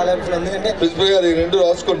స్టూడెంట్స్ చాలా హెల్ప్ఫుల్. ఎందుకంటే ప్రిన్సిపల్ గారు ఈ రెండు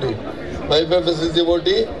రాసుకోండి. వైఫై ఫెసిలిటీ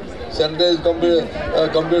ఒకటి, సెంట్రలైజ్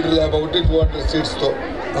కంప్యూటర్ ల్యాబ్ ఒకటి 200 సీట్స్తో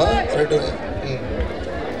రెండు.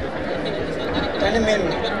 కానీ మేము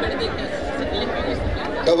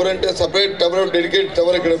టవర్ అంటే సపరేట్ టవర్, డెడికేట్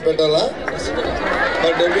టవర్ ఇక్కడ పెట్టాలా?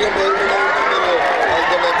 మరి డెడికేట్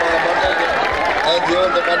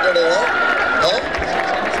జీవంతో మాట్లాడారా?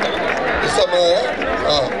 ఇస్తామన్నారా?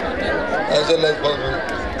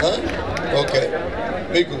 ఓకే.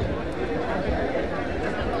 మీకు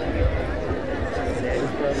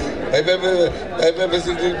వైఫై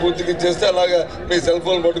ఫెసిలిటీ పూర్తిగా ఇచ్చేస్తే అలాగా మీ సెల్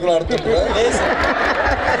ఫోన్ పట్టుకుని ఆడుతుంటారా?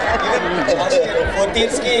 4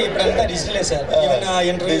 ఇయర్స్కి ఇప్పుడంతా డిజిటలే సార్. ఈవెన్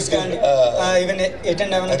ఇంటర్వ్యూస్ కానీ ఈవెన్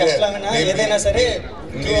అటెండ్ ఏమైనా కష్టాలైనా ఏదైనా సరే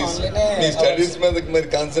మీ స్టడీస్ మీద మీరు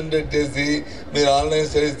కాన్సన్ట్రేట్ చేసి మీరు ఆన్లైన్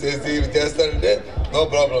స్టడీస్ చేసి ఇవి చేస్తారంటే నో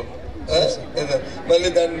ప్రాబ్లం. మళ్ళీ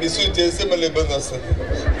దాన్ని మిస్యూజ్ చేస్తే మళ్ళీ ఇబ్బంది వస్తుంది.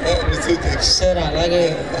 సార్ అలాగే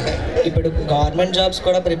ఇప్పుడు గవర్నమెంట్ జాబ్స్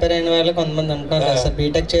కూడా ప్రిపేర్ అయిన వాళ్ళు కొంతమంది అంటున్నారు కదా సార్,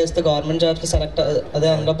 బీటెక్ చేస్తే గవర్నమెంట్ జాబ్స్కి సెలెక్ట్ అదే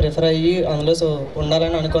అందులో ప్రిఫర్ అయ్యి అందులో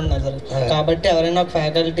ఉండాలని అనుకుంటున్నారు సార్. కాబట్టి ఎవరైనా ఒక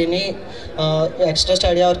ఫ్యాకల్టీని ఎక్స్ట్రా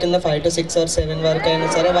స్టడీ అవర్ కింద 5 to 6 or 7 వరకు అయినా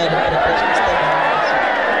సరే వాళ్ళకి ప్రిపరేషన్ ఇస్తే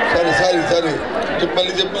సరే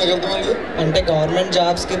మళ్ళీ చెప్పు నాకు అర్థమైంది. అంటే గవర్నమెంట్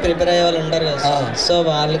జాబ్స్కి ప్రిపేర్ అయ్యే వాళ్ళు ఉంటారు కదా సార్, సో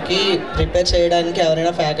వాళ్ళకి ప్రిపేర్ చేయడానికి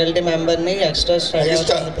ఎవరైనా faculty మెంబర్ని extra study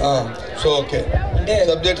so okay అంటే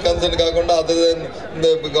సబ్జెక్ట్ కన్సర్న్ కాకుండా అదర్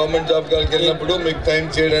గవర్నమెంట్ జాబ్ కాడికి వెళ్ళినప్పుడు మీకు టైం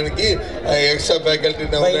చేయడానికి ఎక్స్ట్రా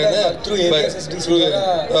ఫ్యాకల్టీని ఎవరైనా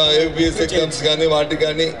ఏపీఎస్ ఎగ్జామ్స్ కానీ వాటి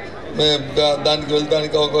కానీ దానికి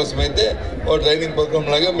వెళ్ళడానికి అవకాశం అయితే ఒక ట్రైనింగ్ ప్రోగ్రామ్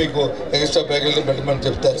లాగా మీకు ఎక్స్ట్రా ఫ్యాకల్టీ పెట్టమని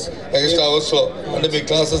చెప్తారు. ఎక్స్ట్రా అవర్స్లో అంటే మీ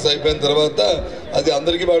క్లాసెస్ అయిపోయిన తర్వాత అది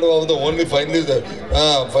అందరికీ వాడు అవ్వదు, only final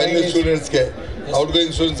స్టూడెంట్స్కే. Out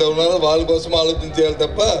going students ఉన్నారో వాళ్ళ కోసం ఆలోచించేయాలి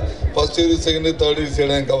తప్ప first year, second year, third year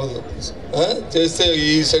చేయడానికి అవ్వదు. చేస్తే ఈ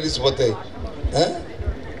స్టడీస్ పోతాయి.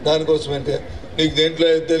 దానికోసం అంటే నీకు దేంట్లో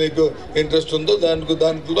అయితే నీకు ఇంట్రెస్ట్ ఉందో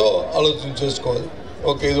దాంట్లో ఆలోచన చేసుకోవాలి.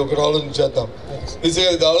 ఓకే, ఇది ఒకటి ఆలోచించేద్దాం. ఇది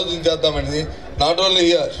ఆలోచించేద్దామండి. నాట్ ఓన్లీ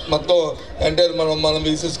ఇయర్ మొత్తం ఎంటైర్ మనం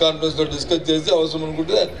విసిఎస్ కాన్ఫరెన్స్లో డిస్కస్ చేసి అవసరం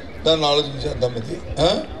అనుకుంటే దాన్ని ఆలోచించేద్దాం. ఇది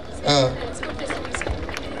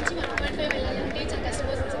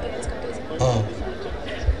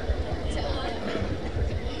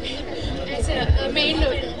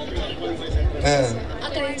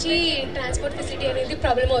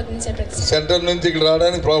సెంటర్ నుంచి ఇక్కడ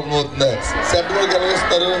రావడానికి ప్రాబ్లం అవుతుందా? సెంటర్ వరకు ఎలా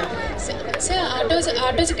వస్తారు?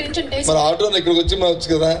 మరి ఆటోని ఇక్కడికి వచ్చి మనం వచ్చు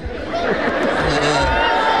కదా.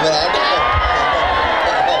 మరి ఆటో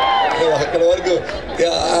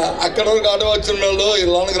అక్కడ వరకు ఆటో వచ్చిన వాళ్ళు ఈ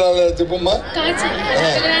లోనికి రాలేదు చెప్పమ్మా.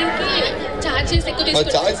 మరి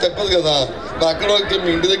ఛార్జ్ తప్పదు కదా. మరి అక్కడ వరకు మీ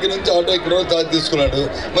ఇంటి దగ్గర నుంచి ఆటో ఇక్కడ వరకు ఛార్జ్ తీసుకున్నాడు,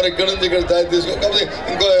 మరి ఇక్కడ నుంచి ఇక్కడ ఛార్జ్ తీసుకున్నాడు కాబట్టి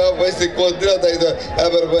ఇంకో 50 పైసలు ఎక్కువ అవుతుంది, అది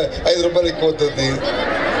 5 రూపాయలు ఎక్కువ అవుతుంది.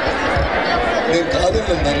 నేను కాదు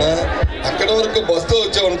నాన్న, అక్కడ వరకు బస్తో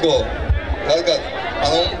వచ్చామనుకో కాదు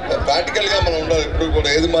మనం ప్రాక్టికల్గా మనం ఉండాలి. ఇప్పుడు కూడా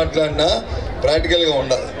ఏది మాట్లాడినా ప్రాక్టికల్గా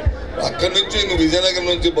ఉండాలి. అక్కడి నుంచి నువ్వు విజయనగరం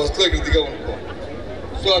నుంచి బస్సులో ఇక్కడ దిగా ఉంటుకో.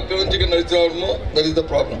 సో అక్కడ నుంచి ఇక్కడ నడిచి రావడము దట్ ఈస్ ద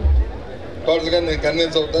ప్రాబ్లం. టోటల్గా నేను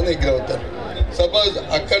కన్విన్స్ అవుతాను, ఎగ్రీ అవుతాను. సపోజ్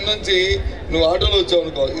అక్కడి నుంచి నువ్వు ఆటోలో వచ్చావు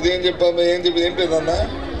అనుకో, ఇదేం చెప్పామా, ఏం చెప్పింది, ఏం పేదన్నా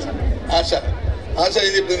ఆశ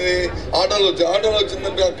ఏం చెప్పింది, ఆటోలో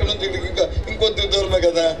వచ్చిందంటే అక్కడి నుంచి ఇంకా ఇంకొద్ది దూరమే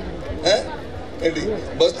కదా. ఏంటి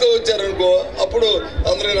బస్సులో వచ్చారనుకో, అప్పుడు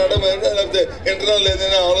అందరూ నడమైనా లేకపోతే ఇంటర్నల్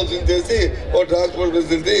ఏదైనా ఆలోచన చేసి ఓ ట్రాన్స్పోర్ట్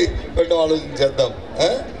ఫెసిలిటీ పెట్టడం ఆలోచన చేద్దాం.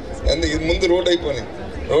 ముందు రోడ్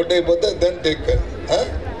అయిపోతే దెన్ టేక్ కేర్.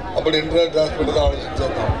 అప్పుడు ఇంటర్నల్ ట్రాన్స్పోర్ట్ ఆలోచన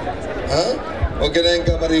చేద్దాం. ఓకేనా?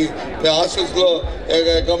 ఇంకా మరి మీ హాస్టల్స్లో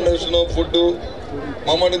అకామిడేషన్, ఫుడ్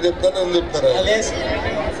మమ్మల్ని చెప్తాను, నేను చెప్తారా?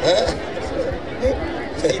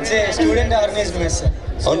 Student organised mess.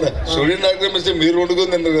 అవునా? స్టూడెంట్ ఆర్గనైజ్ మెస్ మీరు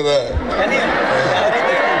వండుకొని తిన్నారు కదా.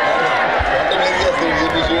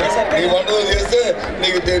 నీ వంటలు చేస్తే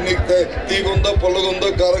నీకు తీగుందో, పుల్లగుందో,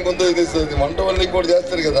 కారంగుందో ఇది వంట వల్ల కూడా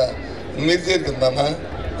చేస్తారు కదా, మీరు చేయరు కదా.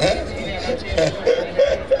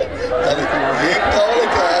 అది ఏం కావాలో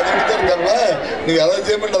అడుగుతారు కదా, నువ్వు ఎలా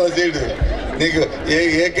చేయమంటే అలా చేయడు. నీకు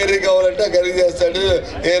ఏ కర్రీ కావాలంటే ఆ కర్రీ చేస్తాడు,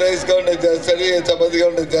 ఏ రైస్ కావాలంటే చేస్తాడు, ఏ చపాతీ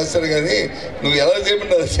కావాలంటే చేస్తాడు. కానీ నువ్వు ఎలా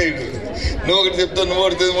చేయమంటే అలా చేయడు. నువ్వు ఒకటి చెప్తావు, నువ్వు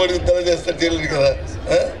ఒకటి తల చేస్తాడు, చేయలేదు కదా.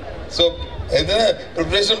 సో అయితే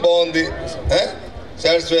ప్రిపరేషన్ బాగుంది,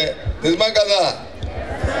 సాటిస్ఫై. నిజమా కదా?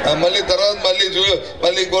 మళ్ళీ తర్వాత మళ్ళీ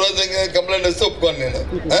ఇంకో రోజు కంప్లైంట్ వస్తే ఒప్పుకోను నేను.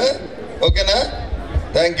 ఓకేనా?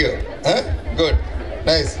 Thank you. Good,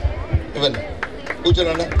 nice. ఇవ్వండి,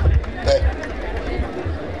 కూర్చోనన్నా. బాయ్.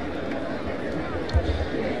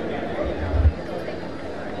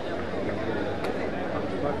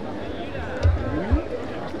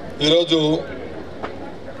 ఈరోజు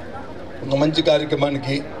ఒక మంచి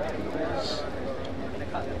కార్యక్రమానికి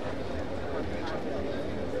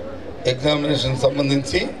ఎగ్జామినేషన్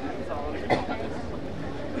సంబంధించి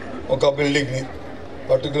ఒక బిల్డింగ్ని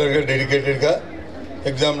పర్టికులర్గా డెడికేటెడ్గా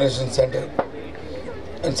ఎగ్జామినేషన్ సెంటర్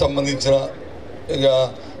సంబంధించిన ఇక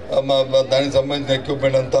దానికి సంబంధించిన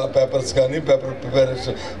ఎక్విప్మెంట్ అంతా, పేపర్స్ కానీ, పేపర్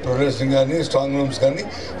ప్రిపరేషన్ కానీ, స్ట్రాంగ్ రూమ్స్ కానీ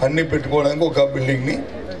అన్నీ పెట్టుకోవడానికి ఒక బిల్డింగ్ని,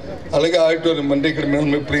 అలాగే ఆడిటోరియం అంటే ఇక్కడ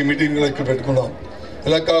మేము ఇప్పుడు ఈ మీటింగ్లో ఇక్కడ పెట్టుకున్నాం.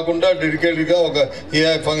 ఇలా కాకుండా డెడికేటెడ్గా ఒక ఏ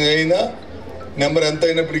అయినా నెంబర్ ఎంత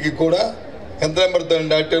అయినప్పటికీ కూడా, ఎంత నెంబర్తో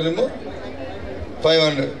అండి ఆడిటోరియము?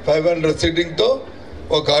 500 సీటింగ్తో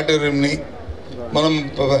ఒక ఆడిటోరియంని మనం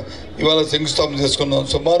ఇవాళ శంకుస్థాపన చేసుకున్నాం,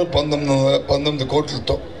 సుమారు 19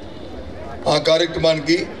 కోట్లతో. ఆ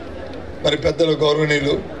కార్యక్రమానికి మరి పెద్దలు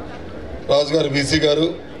గౌరవనీయులు రాజు గారు, బీసీ గారు,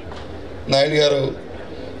 నాయుడు గారు,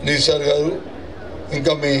 నిషార్ గారు,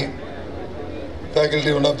 ఇంకా మీ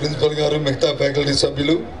ఫ్యాకల్టీ ఉన్న ప్రిన్సిపల్ గారు, మిగతా ఫ్యాకల్టీ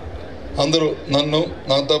సభ్యులు అందరూ,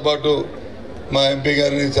 నాతో పాటు మా ఎంపీ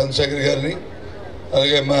గారిని, చంద్రశేఖర్ గారిని,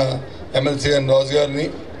 అలాగే మా ఎమ్మెల్సీ గారిని, రాజు గారిని,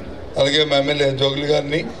 అలాగే మా ఎమ్మెల్యే జోగులు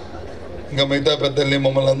గారిని, ఇంకా మిగతా పెద్దల్ని,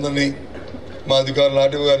 మమ్మల్ని అందరినీ, మా అధికారులు,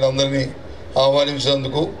 ఆర్టీఓ గారిని అందరినీ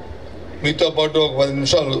ఆహ్వానించినందుకు, మీతో పాటు ఒక 10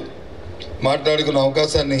 నిమిషాలు మాట్లాడుకున్న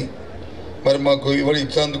అవకాశాన్ని మరి మాకు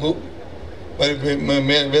ఇచ్చినందుకు, మరి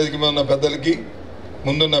వేదిక మీద ఉన్న పెద్దలకి,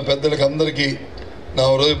 ముందున్న పెద్దలకి అందరికీ నా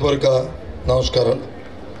హృదయపూర్వక నమస్కారాలు.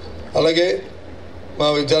 అలాగే మా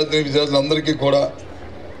విద్యార్థులందరికీ కూడా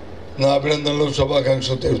నా అభినందనలు,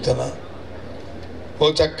 శుభాకాంక్షలు తెలుపుతున్నా. ఓ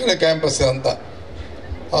చక్కని క్యాంపస్ అంతా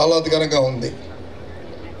ఆహ్లాదకరంగా ఉంది.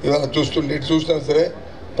 ఇవాళ చూసినా సరే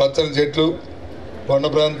పచ్చని చెట్లు, కొండ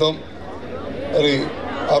ప్రాంతం. మరి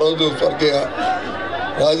ఆ రోజు స్వర్గీయ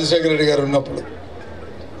రాజశేఖర రెడ్డి గారు ఉన్నప్పుడు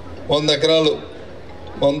 100 ఎకరాలు,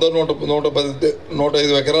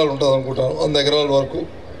 105 ఎకరాలు ఉంటుంది అనుకుంటాను, 100 ఎకరాల వరకు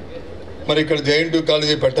మరి ఇక్కడ Jntu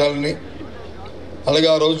కాలేజీ పెట్టాలని, అలాగే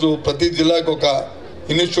ఆ రోజు ప్రతి జిల్లాకు ఒక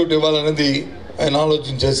ఇన్స్టిట్యూట్ ఇవ్వాలనేది ఆయన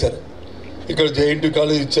ఆలోచన చేశారు. ఇక్కడ Jntu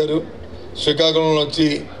కాలేజీ ఇచ్చారు, శ్రీకాకుళంలో వచ్చి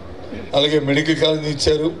అలాగే మెడికల్ కాలేజీ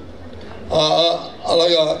ఇచ్చారు.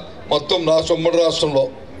 అలాగా మొత్తం ఉమ్మడి రాష్ట్రంలో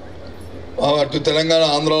అటు తెలంగాణ,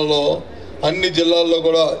 ఆంధ్రాలో అన్ని జిల్లాల్లో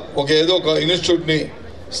కూడా ఏదో ఒక ఇన్స్టిట్యూట్ని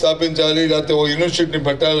స్థాపించాలి, లేకపోతే ఒక యూనివర్సిటీని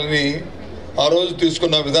పెట్టాలని ఆ రోజు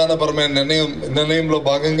తీసుకున్న విధానపరమైన నిర్ణయంలో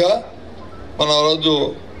భాగంగా మన ఆ రోజు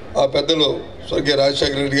ఆ పెద్దలు స్వర్గీయ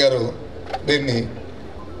రాజశేఖర రెడ్డి గారు దీన్ని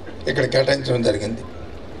ఇక్కడ కేటాయించడం జరిగింది.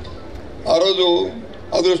 ఆ రోజు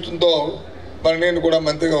అదృష్టంతో మరి నేను కూడా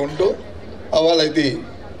మంత్రిగా ఉంటూ అవాలైతే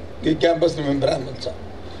ఈ క్యాంపస్ని మేము ప్రారంభించాం.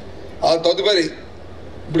 ఆ తదుపరి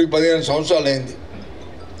ఇప్పుడు 15 సంవత్సరాలు అయింది.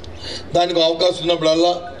 దానికి అవకాశం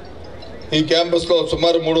ఉన్నప్పుడల్లా ఈ క్యాంపస్లో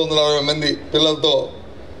సుమారు 360 మంది పిల్లలతో,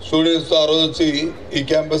 స్టూడెంట్స్తో ఆ రోజు వచ్చి ఈ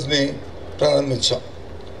క్యాంపస్ని ప్రారంభించాం.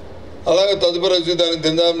 అలాగే తదుపరి వచ్చి దాని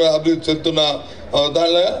దినదిన అభివృద్ధి చెందుతున్న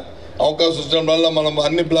దానిలో అవకాశం వచ్చినప్పుడల్లా మనం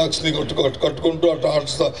అన్ని బ్లాక్స్ని కట్టుకుంటూ అటు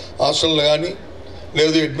హాస్టల్ కానీ,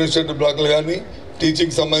 లేదు అడ్మినిస్ట్రేటివ్ బ్లాక్లు కానీ,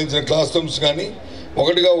 టీచింగ్కి సంబంధించిన క్లాస్ రూమ్స్ కానీ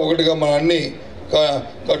ఒకటిగా మన అన్నీ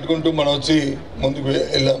కట్టుకుంటూ మనం వచ్చి ముందుకు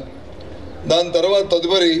వెళ్ళాం. దాని తర్వాత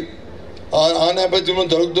తదుపరి ఆ నేపథ్యంలో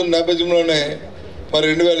జరుగుతున్న నేపథ్యంలోనే మరి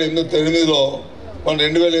 2008లో మనం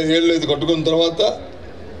 2007లో ఇది కట్టుకున్న తర్వాత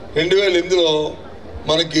 2008లో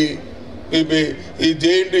మనకి ఈ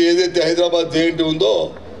జేఎన్టీ ఏదైతే హైదరాబాద్ జేఎన్టీ ఉందో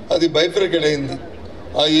అది బైఫర్కేట్ అయింది.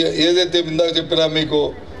 ఏదైతే ఇందాక చెప్పినా మీకు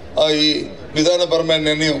ఈ విధానపరమైన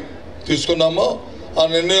నిర్ణయం తీసుకున్నామో ఆ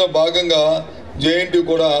నిర్ణయం భాగంగా జేఎన్టీ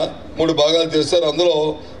కూడా 3 భాగాలు చేస్తారు. అందులో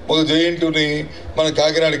ఒక జేఎన్టీని మన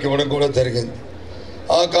కాకినాడకి ఇవ్వడం కూడా జరిగింది.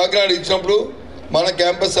 ఆ కాకినాడ ఇచ్చినప్పుడు మన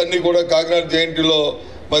క్యాంపస్ అన్నీ కూడా కాకినాడ జేఎన్టీలో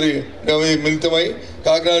మరి మిళితమై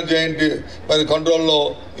కాకినాడ జేఎన్టీ మరి కంట్రోల్లో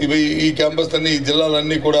ఈ క్యాంపస్ అన్నీ ఈ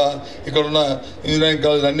జిల్లాలన్నీ కూడా ఇక్కడ ఉన్న ఇంజనీరింగ్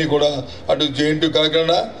కాలేజీలు అన్నీ కూడా అటు జేఎన్టీ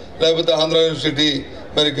కాకినాడ లేకపోతే ఆంధ్ర యూనివర్సిటీ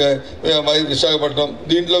మరి విశాఖపట్నం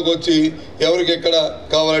దీంట్లోకి వచ్చి ఎవరికి ఎక్కడ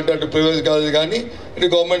కావాలంటే అటు ప్రైవేట్ కాలేజీ కానీ ఇటు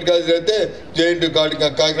గవర్నమెంట్ కాలేజీలు అయితే జేఎన్టీ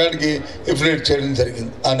కాకినాడకి ఎఫిలియేట్ చేయడం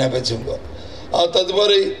జరిగింది. ఆ నేపథ్యంలో ఆ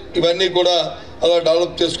తదుపరి ఇవన్నీ కూడా అలా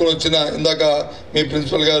డెవలప్ చేసుకొని వచ్చిన ఇందాక మీ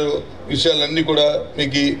ప్రిన్సిపల్ గారు విషయాలన్నీ కూడా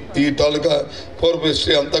మీకు ఈ తాలూకా పూర్వ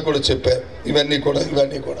హిస్టరీ అంతా కూడా చెప్పారు. ఇవన్నీ కూడా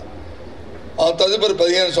ఆ తదుపరి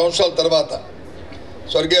 15 సంవత్సరాల తర్వాత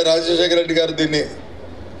స్వర్గీయ రాజశేఖర రెడ్డి గారు దీన్ని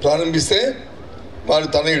ప్రారంభిస్తే వారి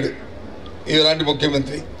తనయుడు ఇలాంటి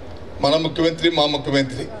ముఖ్యమంత్రి మన ముఖ్యమంత్రి మా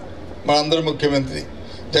ముఖ్యమంత్రి మనందరి ముఖ్యమంత్రి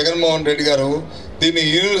జగన్మోహన్ రెడ్డి గారు దీన్ని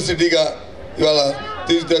యూనివర్సిటీగా ఇవాళ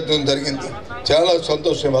తీర్చిదిద్దడం జరిగింది. చాలా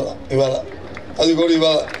సంతోషం ఇవాళ అది కూడా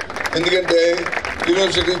ఇవాళ ఎందుకంటే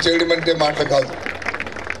యూనివర్సిటీ చేయడం అంటే మాట కాదు.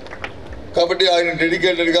 కాబట్టి ఆయన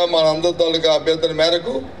డెడికేటెడ్గా మన అందరి తాలూకా అభ్యర్థన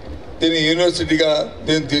మేరకు దీన్ని యూనివర్సిటీగా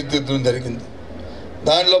దీన్ని తీర్చిదిద్దడం జరిగింది.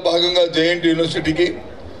 దానిలో భాగంగా జేఎన్టీ యూనివర్సిటీకి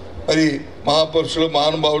మరి మహాపురుషులు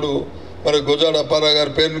మహానుభావుడు మరి గురజాడ అప్పారావు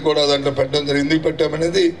గారి పేరును కూడా దాంట్లో పెట్టడం జరిగింది. ఎందుకు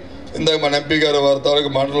పెట్టామనేది ఇందాక మన ఎంపీ గారు వారి తాలూకా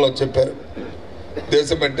మాటల్లో చెప్పారు.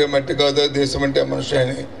 దేశం అంటే మట్టి కాదు, దేశం అంటే మనిషి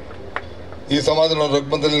అని. ఈ సమాజంలో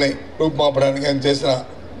రుగ్మతల్ని రూపుమాపడానికి ఆయన చేసిన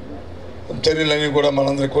చర్యలన్నీ కూడా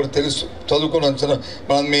మనందరికీ కూడా తెలుసు, చదువుకున్నాం.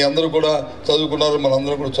 మీ అందరూ కూడా చదువుకున్నారు,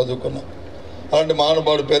 మనందరం కూడా చదువుకున్నాం. అలాంటి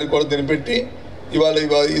మహానుభావుడి పేరు కూడా దీన్ని పెట్టి ఇవాళ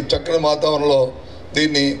ఈ చక్కని వాతావరణంలో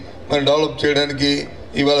దీన్ని మరి డెవలప్ చేయడానికి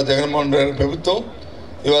ఇవాళ జగన్మోహన్ రెడ్డి ప్రభుత్వం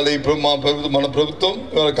ఇవాళ మన ప్రభుత్వం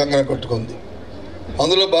ఇవాళ కంగన కట్టుకుంది.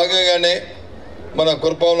 అందులో భాగంగానే మన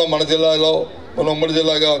కురపాంలో మన జిల్లాలో మన ఉమ్మడి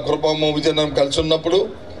జిల్లాగా కురపాము విజయనగరం కలిసి ఉన్నప్పుడు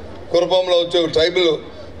కురపాంలో వచ్చే ట్రైబల్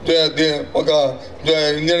ఒక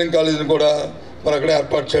ఇంజనీరింగ్ కాలేజీని కూడా మరి అక్కడ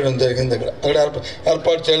ఏర్పాటు చేయడం జరిగింది. అక్కడ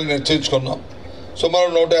ఏర్పాటు చేయాలని నిశ్చయించుకున్నాం. సుమారు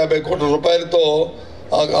 150 కోట్ల రూపాయలతో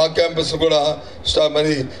ఆ క్యాంపస్ కూడా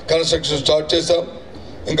మరి కన్స్ట్రక్షన్ స్టార్ట్ చేశాం.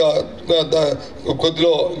 ఇంకా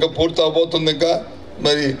కొద్దిలో ఇంకా పూర్తి అవబోతుంది, ఇంకా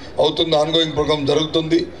మరి అవుతుంది, ఆన్గోయింగ్ ప్రోగ్రామ్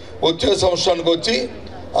జరుగుతుంది. వచ్చే సంవత్సరానికి వచ్చి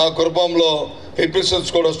ఆ కురపాంలో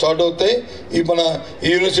అడ్మిషన్స్ కూడా స్టార్ట్ అవుతాయి. మన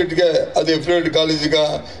యూనివర్సిటీగా అది ఎఫిలియేట్ కాలేజీగా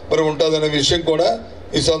మరి ఉంటుందనే విషయం కూడా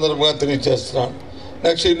ఈ సందర్భంగా తెలియజేస్తున్నాను.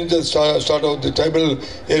 నెక్స్ట్ ఇయర్ నుంచి స్టార్ట్ అవుతుంది ట్రైబల్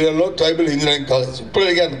ఏరియాలో ట్రైబల్ ఇంజనీరింగ్ కాలేజ్. ఇప్పుడు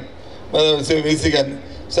అడిగాను వీసీ గారిని,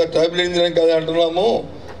 సార్ ట్రైబల్ ఇంజనీరింగ్ కాలేజ్ అంటున్నాము,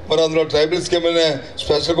 మరి అందులో ట్రైబల్స్కి ఏమైనా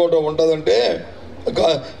స్పెషల్ కోటా ఉంటుందంటే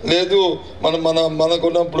లేదు,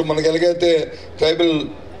 మనకున్నప్పుడు మనకి ఎలాగైతే ట్రైబల్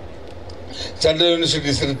సెంట్రల్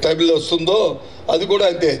యూనివర్సిటీస్ ట్రైబల్ వస్తుందో అది కూడా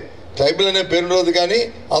అంతే. ట్రైబల్ అనే పేరు ఉండదు, కానీ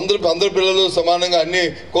అందరు పిల్లలు సమానంగా అన్ని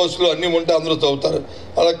కోర్సులు అన్నీ ఉంటే అందరూ చదువుతారు.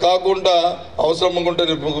 అలా కాకుండా అవసరం అనుకుంటే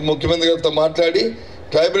ముఖ్యమంత్రి గారితో మాట్లాడి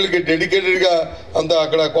ట్రైబల్కి డెడికేటెడ్గా అంత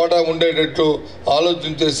అక్కడ కోటా ఉండేటట్లు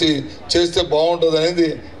ఆలోచన చేస్తే బాగుంటుంది అనేది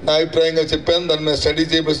నా అభిప్రాయంగా చెప్పాను. దాని మీద స్టడీ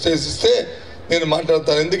చేసిస్తే నేను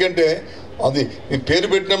మాట్లాడతాను. ఎందుకంటే అది మీ పేరు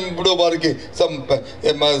పెట్టినప్పుడు వారికి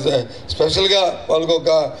స్పెషల్గా వాళ్ళకి ఒక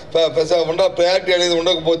ప్రయారిటీ అనేది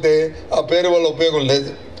ఉండకపోతే ఆ పేరు వల్ల ఉపయోగం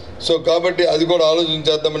లేదు. సో కాబట్టి అది కూడా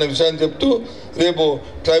ఆలోచించేద్దామనే విషయాన్ని చెప్తూ రేపు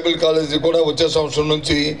ట్రైబల్ కాలేజీ కూడా వచ్చే సంవత్సరం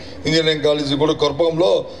నుంచి ఇంజనీరింగ్ కాలేజీ కూడా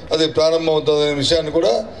కురపంలో అది ప్రారంభమవుతుందనే విషయాన్ని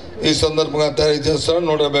కూడా ఈ సందర్భంగా తెలియజేస్తున్నాను.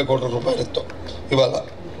 150 కోట్ల రూపాయలతో ఇవాళ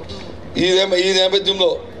ఈ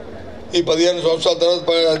నేపథ్యంలో ఈ 15 సంవత్సరాల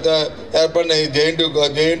తర్వాత ఏర్పడిన ఈ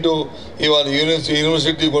జేఎన్టు ఇవాళ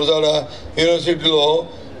యూనివర్సిటీ గురజాడ యూనివర్సిటీలో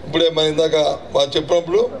ఇప్పుడే మన ఇందాక వారు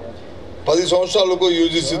చెప్పినప్పుడు 10 సంవత్సరాలకు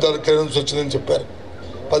యూజీసీ క్లియరెన్స్ వచ్చిందని చెప్పారు.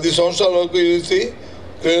 10 సంవత్సరాల వరకు యూజీసీ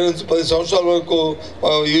క్లియరెన్స్, 10 సంవత్సరాల వరకు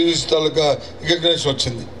యూజీసీ తాలూకా రికగ్నేషన్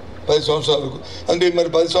వచ్చింది. 10 సంవత్సరాలకు అంటే మరి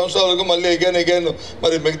 10 సంవత్సరాలకు మళ్ళీ అగైన్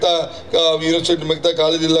మరి మిగతా యూనివర్సిటీ మిగతా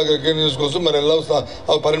కాలేజీల రికగ్నేషన్ కోసం మరి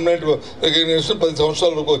వెళ్ళవలసిన పర్మనెంట్ రికగ్నేషన్ 10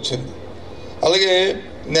 సంవత్సరాల వరకు వచ్చింది. అలాగే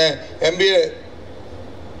ఎంబీఏ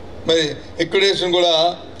మరి ఎక్విడేషన్ కూడా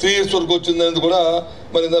 3 years వరకు వచ్చిందనేది కూడా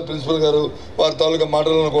మరి ప్రిన్సిపల్ గారు వారి తాలూకా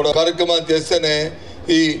మాటలను కూడా కార్యక్రమాలు చేస్తేనే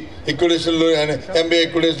ఈ ఎక్విడేషన్లు ఎంబీఏ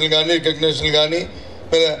ఎక్విడేషన్లు కానీ రికగ్నేషన్లు కానీ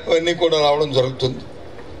అవన్నీ కూడా రావడం జరుగుతుంది.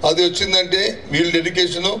 అది వచ్చిందంటే వీళ్ళ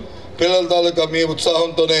డెడికేషను, పిల్లల తాలూకా మీ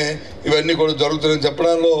ఉత్సాహంతోనే ఇవన్నీ కూడా జరుగుతున్నాయని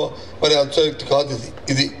చెప్పడంలో మరి అతిశయోక్తి కాదు.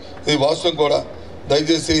 ఇది వాస్తవం కూడా.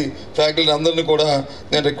 దయచేసి ఫ్యాకల్టీ అందరినీ కూడా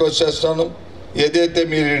నేను రిక్వెస్ట్ చేస్తున్నాను, ఏదైతే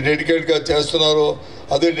మీరు డెడికేట్గా చేస్తున్నారో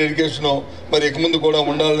అదే డెడికేషను మరి ఇక ముందు కూడా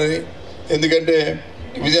ఉండాలని. ఎందుకంటే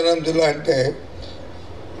విజయనగరం జిల్లా అంటే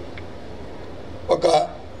ఒక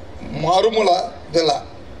మారుమూల జిల్లా,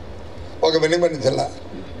 ఒక వెనుకబడిన జిల్లా.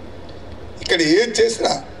 ఇక్కడ ఏది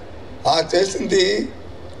చేసినా ఆ చేసింది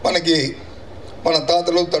మనకి మన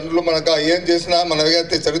తాతలు తండ్రులు మనకు ఏం చేసినా మనం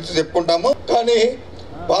ఏదైతే చరిత్ర చెప్పుకుంటామో, కానీ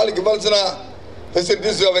వాళ్ళకి ఇవ్వాల్సిన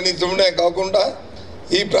ఫెసిలిటీస్ అవన్నీ ఉన్నాయి కాకుండా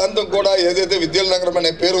ఈ ప్రాంతం కూడా ఏదైతే విద్యానగరం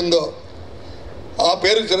అనే పేరు ఉందో ఆ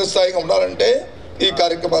పేరు చిరస్థాయిగా ఉండాలంటే ఈ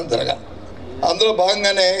కార్యక్రమాలు జరగాలి. అందులో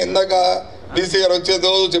భాగంగానే ఇందాక బీసీ గారు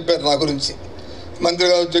వచ్చేదో చెప్పారు నా గురించి, మంత్రి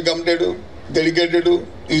గారు వచ్చి కమిటెడ్ డెడికేటెడ్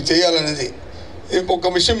ఇవి చేయాలనేది. ఇంకొక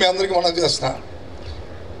విషయం మీ అందరికీ మనం చేస్తున్నాం,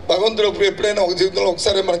 భగవంతుడు ఎప్పుడైనా ఒక జీవితంలో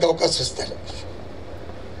ఒకసారి మనకు అవకాశం ఇస్తాడు.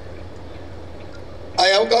 ఆ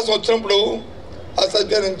అవకాశం వచ్చినప్పుడు ఆ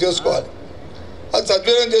సద్వినియోగం చేసుకోవాలి. అది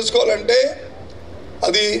సద్వినియోగం చేసుకోవాలంటే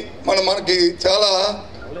అది మనకి చాలా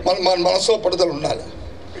మన మనసులో పడుదల ఉండాలి.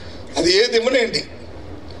 అది ఏది ఇవ్వనేంటి,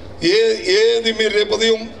 ఏది మీరు రేపు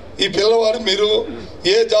ఉదయం ఈ పిల్లవాడు మీరు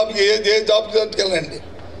ఏ జాబ్కి వెళ్ళండి,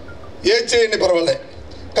 ఏది చేయండి పర్వాలే,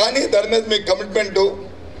 కానీ దాని మీద మీ కమిట్మెంటు,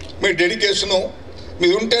 మీ డెడికేషను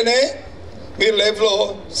మీరు ఉంటేనే మీరు లైఫ్లో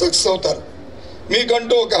సక్సెస్ అవుతారు.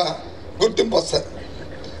 మీకంటూ ఒక గుర్తింపు వస్తుంది.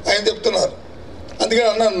 ఆయన చెప్తున్నారు, అందుకని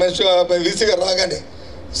అన్నాను వీసీ గారు రాగానే,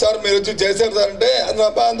 సార్ మీరు వచ్చి చేశారు సార్ అంటే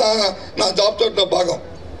నా జాబ్ తోట భాగం.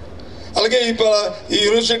 అలాగే ఈ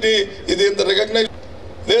యూనివర్సిటీ ఇది ఇంత రికగ్నైజ్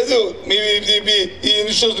లేదు, మీ ఈ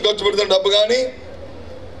ఇన్స్టిట్యూట్ ఖర్చు పెడుతున్న డబ్బు కానీ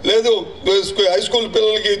లేదు, హై స్కూల్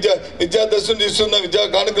పిల్లలకి విద్యాదర్శనం ఇస్తున్న విద్యా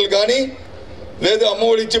కానుకలు కానీ లేదు,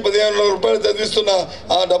 అమ్మఒడి ఇచ్చి 15,000 రూపాయలు చదివిస్తున్న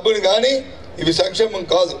ఆ డబ్బుని కానీ ఇవి సంక్షేమం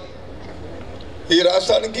కాదు. ఈ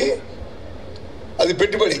రాష్ట్రానికి అది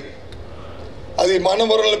పెట్టుబడి, అది మానవ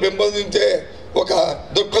వనరులను పెంపొందించే ఒక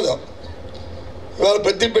దృక్పథం. ఇవాళ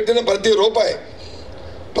పెట్టిన ప్రతి రూపాయి,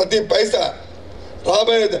 ప్రతి పైసా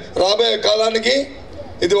రాబోయే కాలానికి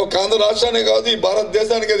ఇది ఒక ఆంధ్ర రాష్ట్రానికి కాదు, ఈ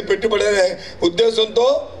భారతదేశానికి అది పెట్టుబడి అనే ఉద్దేశంతో,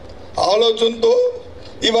 ఆలోచనతో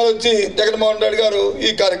ఇవాళ వచ్చి జగన్మోహన్ రెడ్డి గారు ఈ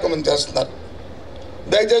కార్యక్రమం చేస్తున్నారు.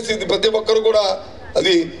 దయచేసి ఇది ప్రతి ఒక్కరు కూడా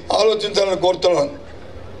అది ఆలోచించాలని కోరుతున్నాను.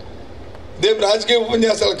 ఇదేం రాజకీయ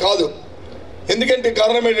ఉపన్యాసాలు కాదు. ఎందుకంటే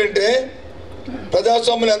కారణం ఏంటంటే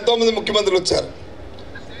ప్రజాస్వామ్యంలో ఎంతోమంది ముఖ్యమంత్రులు వచ్చారు,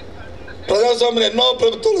 ప్రజాస్వామ్యంలో ఎన్నో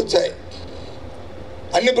ప్రభుత్వాలు వచ్చాయి.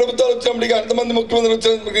 అన్ని ప్రభుత్వాలు వచ్చినప్పటికీ అంతమంది ముఖ్యమంత్రులు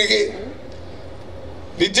వచ్చినప్పటికీ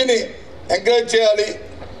విద్యని ఎంకరేజ్ చేయాలి,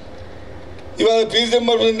 ఇవాళ ఫీజు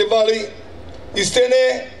రింబర్స్మెంట్ ఇవ్వాలి, ఇస్తేనే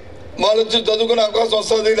వాళ్ళు వచ్చి చదువుకునే అవకాశం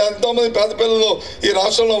వస్తుంది. ఎంతోమంది పేద పిల్లలు ఈ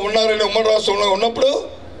రాష్ట్రంలో ఉన్నారని, ఉమ్మడి రాష్ట్రంలో ఉన్నప్పుడు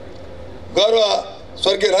గౌరవ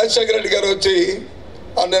స్వర్గీయ రాజశేఖర రెడ్డి గారు వచ్చి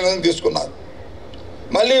ఆ నిర్ణయం తీసుకున్నారు.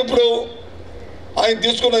 మళ్ళీ ఇప్పుడు ఆయన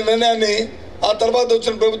తీసుకున్న నిర్ణయాన్ని ఆ తర్వాత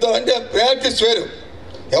వచ్చిన ప్రభుత్వాలు అంటే ప్రయారిటీస్ వేరు,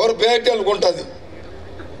 ఎవరు ప్రయారిటీ వాళ్ళకు ఉంటుంది.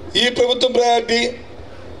 ఈ ప్రభుత్వం ప్రయారిటీ,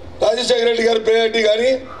 రాజశేఖర రెడ్డి గారి ప్రయారిటీ కానీ,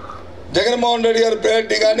 జగన్మోహన్ రెడ్డి గారి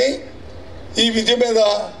ప్రయారిటీ కానీ ఈ విద్య మీద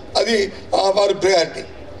అది వారి ప్రయారిటీ.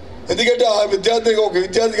 ఎందుకంటే ఆ విద్యార్థి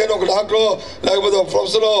కానీ ఒక డాక్టరో లేకపోతే ఒక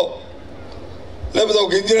ప్రొఫెసరో లేకపోతే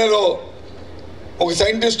ఒక ఇంజనీరో ఒక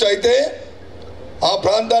సైంటిస్ట్ అయితే ఆ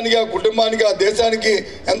ప్రాంతానికి, ఆ కుటుంబానికి, ఆ దేశానికి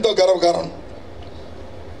ఎంతో గర్వకారణం.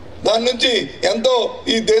 దాని నుంచి ఎంతో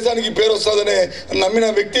ఈ దేశానికి పేరు వస్తుందనే నమ్మిన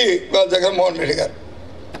వ్యక్తి ఇవాళ జగన్మోహన్ రెడ్డి గారు.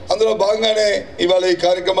 అందులో భాగంగానే ఇవాళ ఈ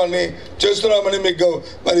కార్యక్రమాన్ని చేస్తున్నామని మీకు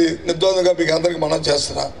మరి నిర్ద్వందంగా మీకు అందరికీ మనం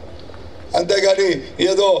చేస్తున్నా. అంతేగాని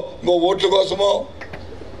ఏదో ఓట్ల కోసమో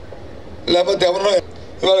లేకపోతే ఎవరినో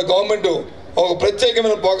ఇవాళ గవర్నమెంట్ ఒక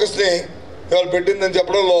ప్రత్యేకమైన ఫోకస్ని ఇవాళ పెట్టిందని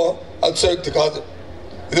చెప్పడంలో అతిశయోక్తి కాదు,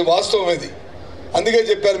 ఇది వాస్తవం. ఇది అందుకే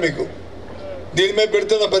చెప్పాను మీకు, దీని మీద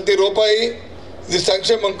పెడుతున్న ప్రతి రూపాయి ఇది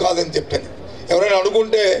సంక్షేమం కాదని చెప్పాను. ఎవరైనా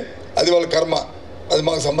అనుకుంటే అది వాళ్ళ కర్మ, అది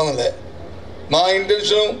మాకు సంబంధం లేదు. మా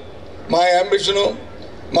ఇంటెన్షను, మా యాంబిషను,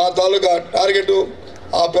 మా తాలూకా టార్గెటు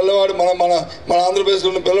ఆ పిల్లవాడు మన ఆంధ్రప్రదేశ్లో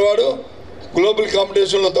ఉన్న పిల్లవాడు గ్లోబల్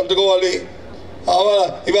కాంపిటీషన్లో తట్టుకోవాలి,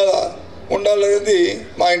 ఇవాళ ఉండాలనేది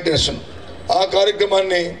మా ఇంటెన్షన్. ఆ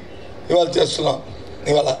కార్యక్రమాన్ని ఇవాళ చేస్తున్నాం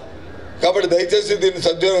ఇవాళ. కాబట్టి దయచేసి దీన్ని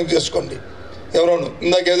సద్వినియోగం చేసుకోండి. ఎవరోను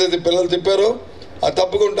ఇందాక ఏదైతే పిల్లలు చెప్పారో అది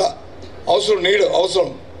తప్పకుండా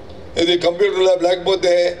అవసరం. ఇది కంప్యూటర్ ల్యాబ్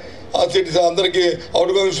లేకపోతే ఆ సిటీస్ అందరికీ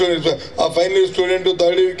అవుట్ గోయింగ్ స్టూడెంట్స్, ఆ ఫైనల్ ఇయర్ స్టూడెంట్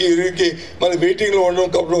థర్డ్ ఇయర్కి మళ్ళీ వెయిటింగ్లో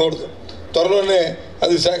ఉండడం కప్పకూడదు. త్వరలోనే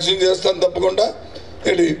అది శాంక్షన్ చేస్తాను తప్పకుండా.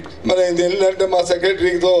 మరి ఇది ఏంటంటే మా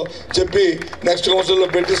సెక్రటరీతో చెప్పి నెక్స్ట్ కౌన్సిల్లో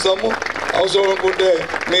పెట్టిస్తాము. అవసరం అనుకుంటే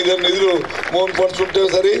మీ దగ్గర నిధులు ఓన్ ఫండ్స్ ఉంటే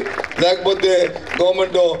సరే, లేకపోతే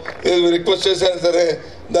గవర్నమెంట్ రిక్వెస్ట్ చేసినా సరే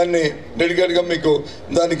దాన్ని డెడికేట్గా మీకు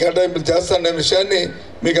దాన్ని కేటాయింపులు చేస్తాననే విషయాన్ని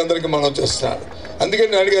మీకు అందరికీ మనం చేస్తున్నాను. అందుకని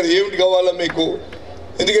నేను అడిగారు ఏమిటి కావాలా మీకు,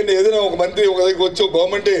 ఎందుకంటే ఏదైనా ఒక మంత్రి ఒక దగ్గరికి వచ్చి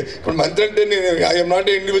గవర్నమెంటే, ఇప్పుడు మంత్రి అంటే నేను ఐఎమ్ నాట్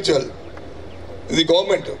ఏ ఇండివిజువల్, ఇది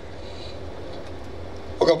గవర్నమెంట్.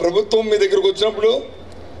 ఒక ప్రభుత్వం మీ దగ్గరకు వచ్చినప్పుడు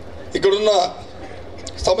ఇక్కడున్న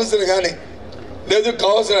సమస్యలు కానీ లేదు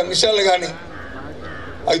కావాల్సిన విషయాలు కానీ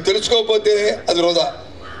అవి తెలుసుకోకపోతే అది వృధా.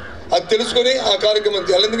 అది తెలుసుకొని ఆ కార్యక్రమం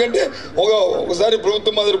చేయాలి. ఎందుకంటే ఒకసారి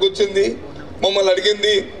ప్రభుత్వం మా దగ్గరకు వచ్చింది, మమ్మల్ని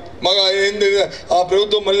అడిగింది, మాకు ఏంది ఆ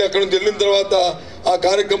ప్రభుత్వం మళ్ళీ అక్కడ నుంచి వెళ్ళిన తర్వాత ఆ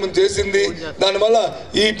కార్యక్రమం చేసింది, దానివల్ల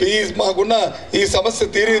మాకున్న ఈ సమస్య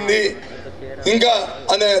తీరింది ఇంకా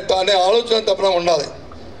అనే ఆలోచన తప్పన ఉండాలి.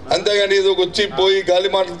 అంతేగాని ఏదో వచ్చి పోయి గాలి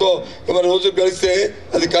మాటలతో మరి రోజు కలిస్తే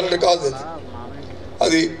అది కరెక్ట్ కాదు.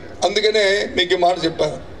 అది అందుకనే మీకు మాట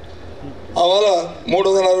చెప్పాను. అవాళ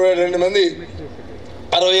 362 మంది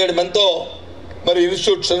 67 మందితో మరి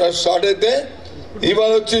ఇన్స్టిట్యూట్ స్టార్ట్ అయితే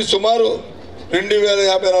ఇవాళ వచ్చి సుమారు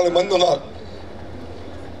 2054 మంది ఉన్నారు.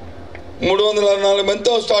 364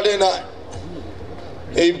 మందితో స్టార్ట్ అయిన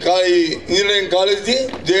ఈ engineering college,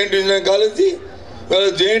 JNT engineering college ఇవాళ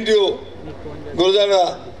జేఎన్టీ గురజాడ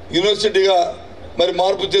యూనివర్సిటీగా మరి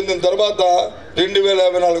మార్పు చెందిన తర్వాత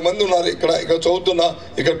 2054 మంది ఉన్నారు ఇక్కడ చదువుతున్న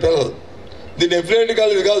ఇక్కడ పిల్లలు. దీన్ని ఎఫిలియేటెడ్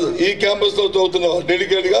కాలేజ్ కాదు, ఈ క్యాంపస్లో చదువుతున్న వాళ్ళు,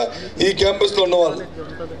 డెడికేట్గా ఈ క్యాంపస్లో ఉన్నవాళ్ళు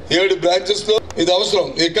 7 బ్రాంచెస్లో ఇది అవసరం.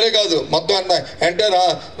 ఇక్కడే కాదు, మొత్తం ఎంటైర్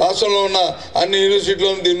రాష్ట్రంలో ఉన్న అన్ని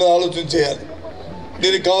యూనివర్సిటీలను దీని మీద ఆలోచన చేయాలి.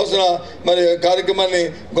 దీనికి కావాల్సిన మరి కార్యక్రమాన్ని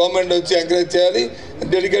గవర్నమెంట్ వచ్చి ఎంకరేజ్ చేయాలి,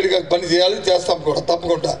 డెడికేట్గా పని చేయాలి, చేస్తాం కూడా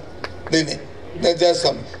తప్పకుండా దీన్ని నేను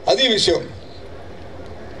చేస్తాం. అది విషయం.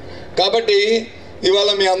 కాబట్టి ఇవాళ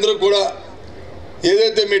మీ అందరూ కూడా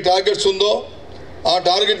ఏదైతే మీ టార్గెట్స్ ఉందో ఆ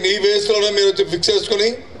టార్గెట్ నీ బేస్లోనే మీరు వచ్చి ఫిక్స్ చేసుకుని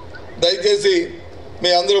దయచేసి మీ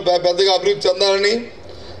అందరూ పెద్దగా అభివృద్ధి చెందాలని,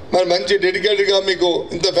 మరి మంచి డెడికేటెడ్గా మీకు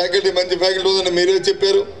ఇంత ఫ్యాకల్టీ మంచి ఫ్యాకల్టీ ఉందని మీరే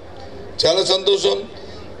చెప్పారు, చాలా సంతోషం.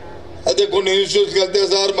 అదే కొన్ని ఇన్స్టిట్యూట్స్కి వెళ్తే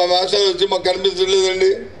సార్ మా మాస్టర్ వచ్చి మాకు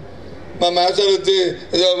కనిపించలేదండి, మా మాస్టర్ వచ్చి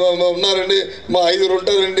ఉన్నారండి, మా 5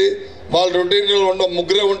 ఉంటారండి, వాళ్ళు రొటీన్లో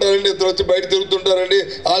ముగ్గురే ఉంటారండి, 2 వచ్చి బయట తిరుగుతుంటారండి,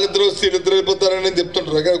 వాళ్ళిద్దరు వచ్చి 2 వెళ్ళిపోతారండి అని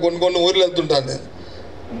చెప్తుంటారు. అక్కడ కొన్ని ఊర్లు వెళ్తుంటాను నేను,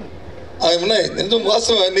 అవి ఉన్నాయి నిజం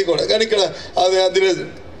వాస్తవం అన్నీ కూడా. కానీ ఇక్కడ అది లేదు.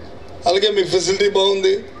 అలాగే మీ ఫెసిలిటీ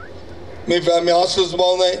బాగుంది, మీ హాస్టల్స్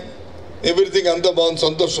బాగున్నాయి, ఎవ్రీథింగ్ అంతా బాగుంది,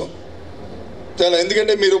 సంతోషం చాలా.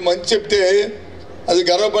 ఎందుకంటే మీరు మంచి చెప్తే అది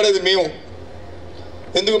గర్వపడేది మేము.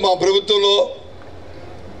 ఎందుకు మా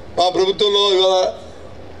ప్రభుత్వంలో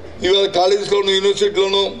ఇవాళ కాలేజీలోను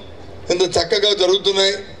యూనివర్సిటీలోను ఇంత చక్కగా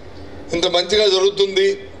జరుగుతున్నాయి, ఇంత మంచిగా జరుగుతుంది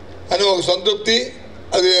అని ఒక సంతృప్తి,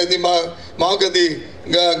 అది మాకు అది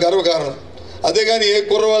గర్వకారణం. అదే కానీ ఏ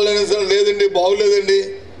కుర్రవాళ్ళైనా సరే లేదండి బాగులేదండి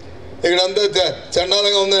ఇక్కడంతా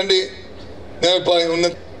చండాలంగా ఉందండి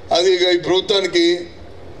అది ఈ ప్రభుత్వానికి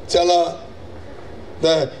చాలా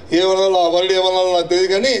ఏమన్నా ఆ వర్డ్ ఏమన్నా నాకు తెలియదు,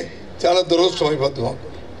 కానీ చాలా దురదృష్టం అయిపోద్ది మాకు.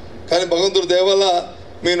 కానీ భగవంతుడి దయ వల్ల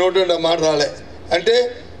మీ నోటి మాట రాలే అంటే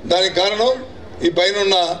దానికి కారణం ఈ పైన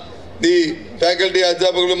ఉన్న ఈ ఫ్యాకల్టీ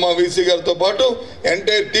అధ్యాపకులు మా వీసీ గారితో పాటు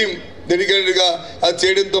ఎంటైర్ టీమ్ డెడికేటెడ్గా అది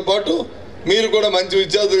చేయడంతో పాటు మీరు కూడా మంచి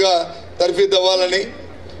విద్యార్థిగా తర్ఫీదు అవ్వాలని,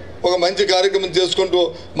 ఒక మంచి కార్యక్రమం చేసుకుంటూ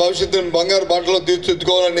భవిష్యత్తుని బంగారు బాటలో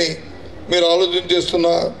తీర్చిదిద్దుకోవాలని మీరు ఆలోచన చేస్తున్న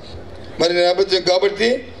మరి నేపథ్యం కాబట్టి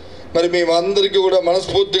మరి మేమందరికీ కూడా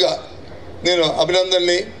మనస్ఫూర్తిగా నేను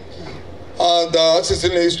అభినందనని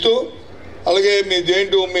ఆశీస్సుల్ని ఇస్తూ, అలాగే మీ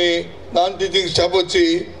జేఎన్టు మీ నాన్ టీచింగ్ స్టాఫ్ వచ్చి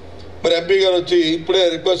మరి ఎంపీ గారు వచ్చి ఇప్పుడే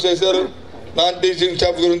రిక్వెస్ట్ చేశారు నాన్ టీచింగ్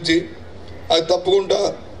స్టాఫ్ గురించి. అది తప్పకుండా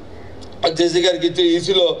అది జేసీ గారికి ఇచ్చి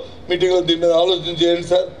ఈసీలో మీటింగ్లో దీని మీద ఆలోచన చేయండి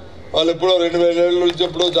సార్. వాళ్ళు ఎప్పుడో 2007 నుంచి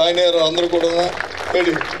ఎప్పుడో జాయిన్ అయ్యారు అందరూ కూడా.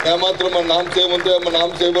 ఏంటి ఏమాత్రం మన నామ్ సేమ్ ఉంటే మన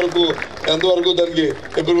నామ్ సేమ్ వరకు ఎంతవరకు దానికి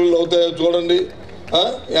అప్రూవల్ అవుతాయో చూడండి.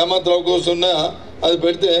 ఏమాత్రం అవకాశం ఉన్నా అది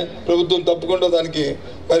పెడితే ప్రభుత్వం తప్పకుండా దానికి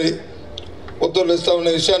మరి ఉత్తర్వులు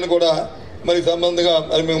ఇస్తామనే విషయాన్ని కూడా మరి సంబంధంగా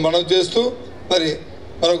మరి మేము మనం చేస్తూ మరి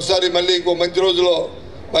మరొకసారి మళ్ళీ ఇంకో మంచి రోజులో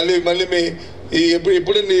మళ్ళీ మీ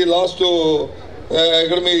ఎప్పుడు లాస్ట్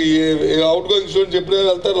ఇక్కడ మీ అవుట్ గోయింగ్ స్టూడెంట్స్ ఎప్పుడైనా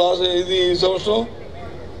వెళ్తారు లాస్ట్ ఇది ఈ సంవత్సరం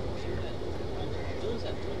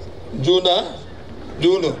జూన్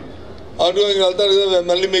అవుట్ గోయింగ్ వెళ్తారు కదా,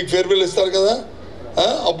 మళ్ళీ మీకు ఫేర్వెల్ ఇస్తారు కదా,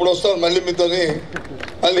 అప్పుడు వస్తారు మళ్ళీ మీతోని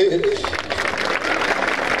మళ్ళీ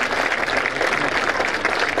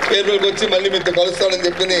ఫేర్వెల్కి వచ్చి మళ్ళీ మీతో కలుస్తాడని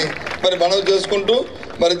చెప్పి మరి మనవి చేసుకుంటూ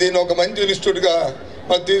మరి దీన్ని ఒక మంచి ఇన్స్టిట్యూట్గా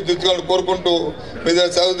మరి తీర్చిదిద్దుకోవాలని కోరుకుంటూ మీ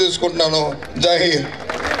దగ్గర సెలవు తీసుకుంటున్నాను. జై హింద్.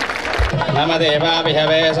 మమ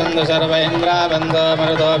దేవాభిహవే సందు సర్వేంద్రాబందో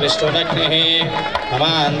మరుదో విష్ణునగ్ని మమ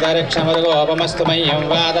అంతరిక్షమరుగోపమస్తు మయ్యం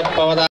వాదపవద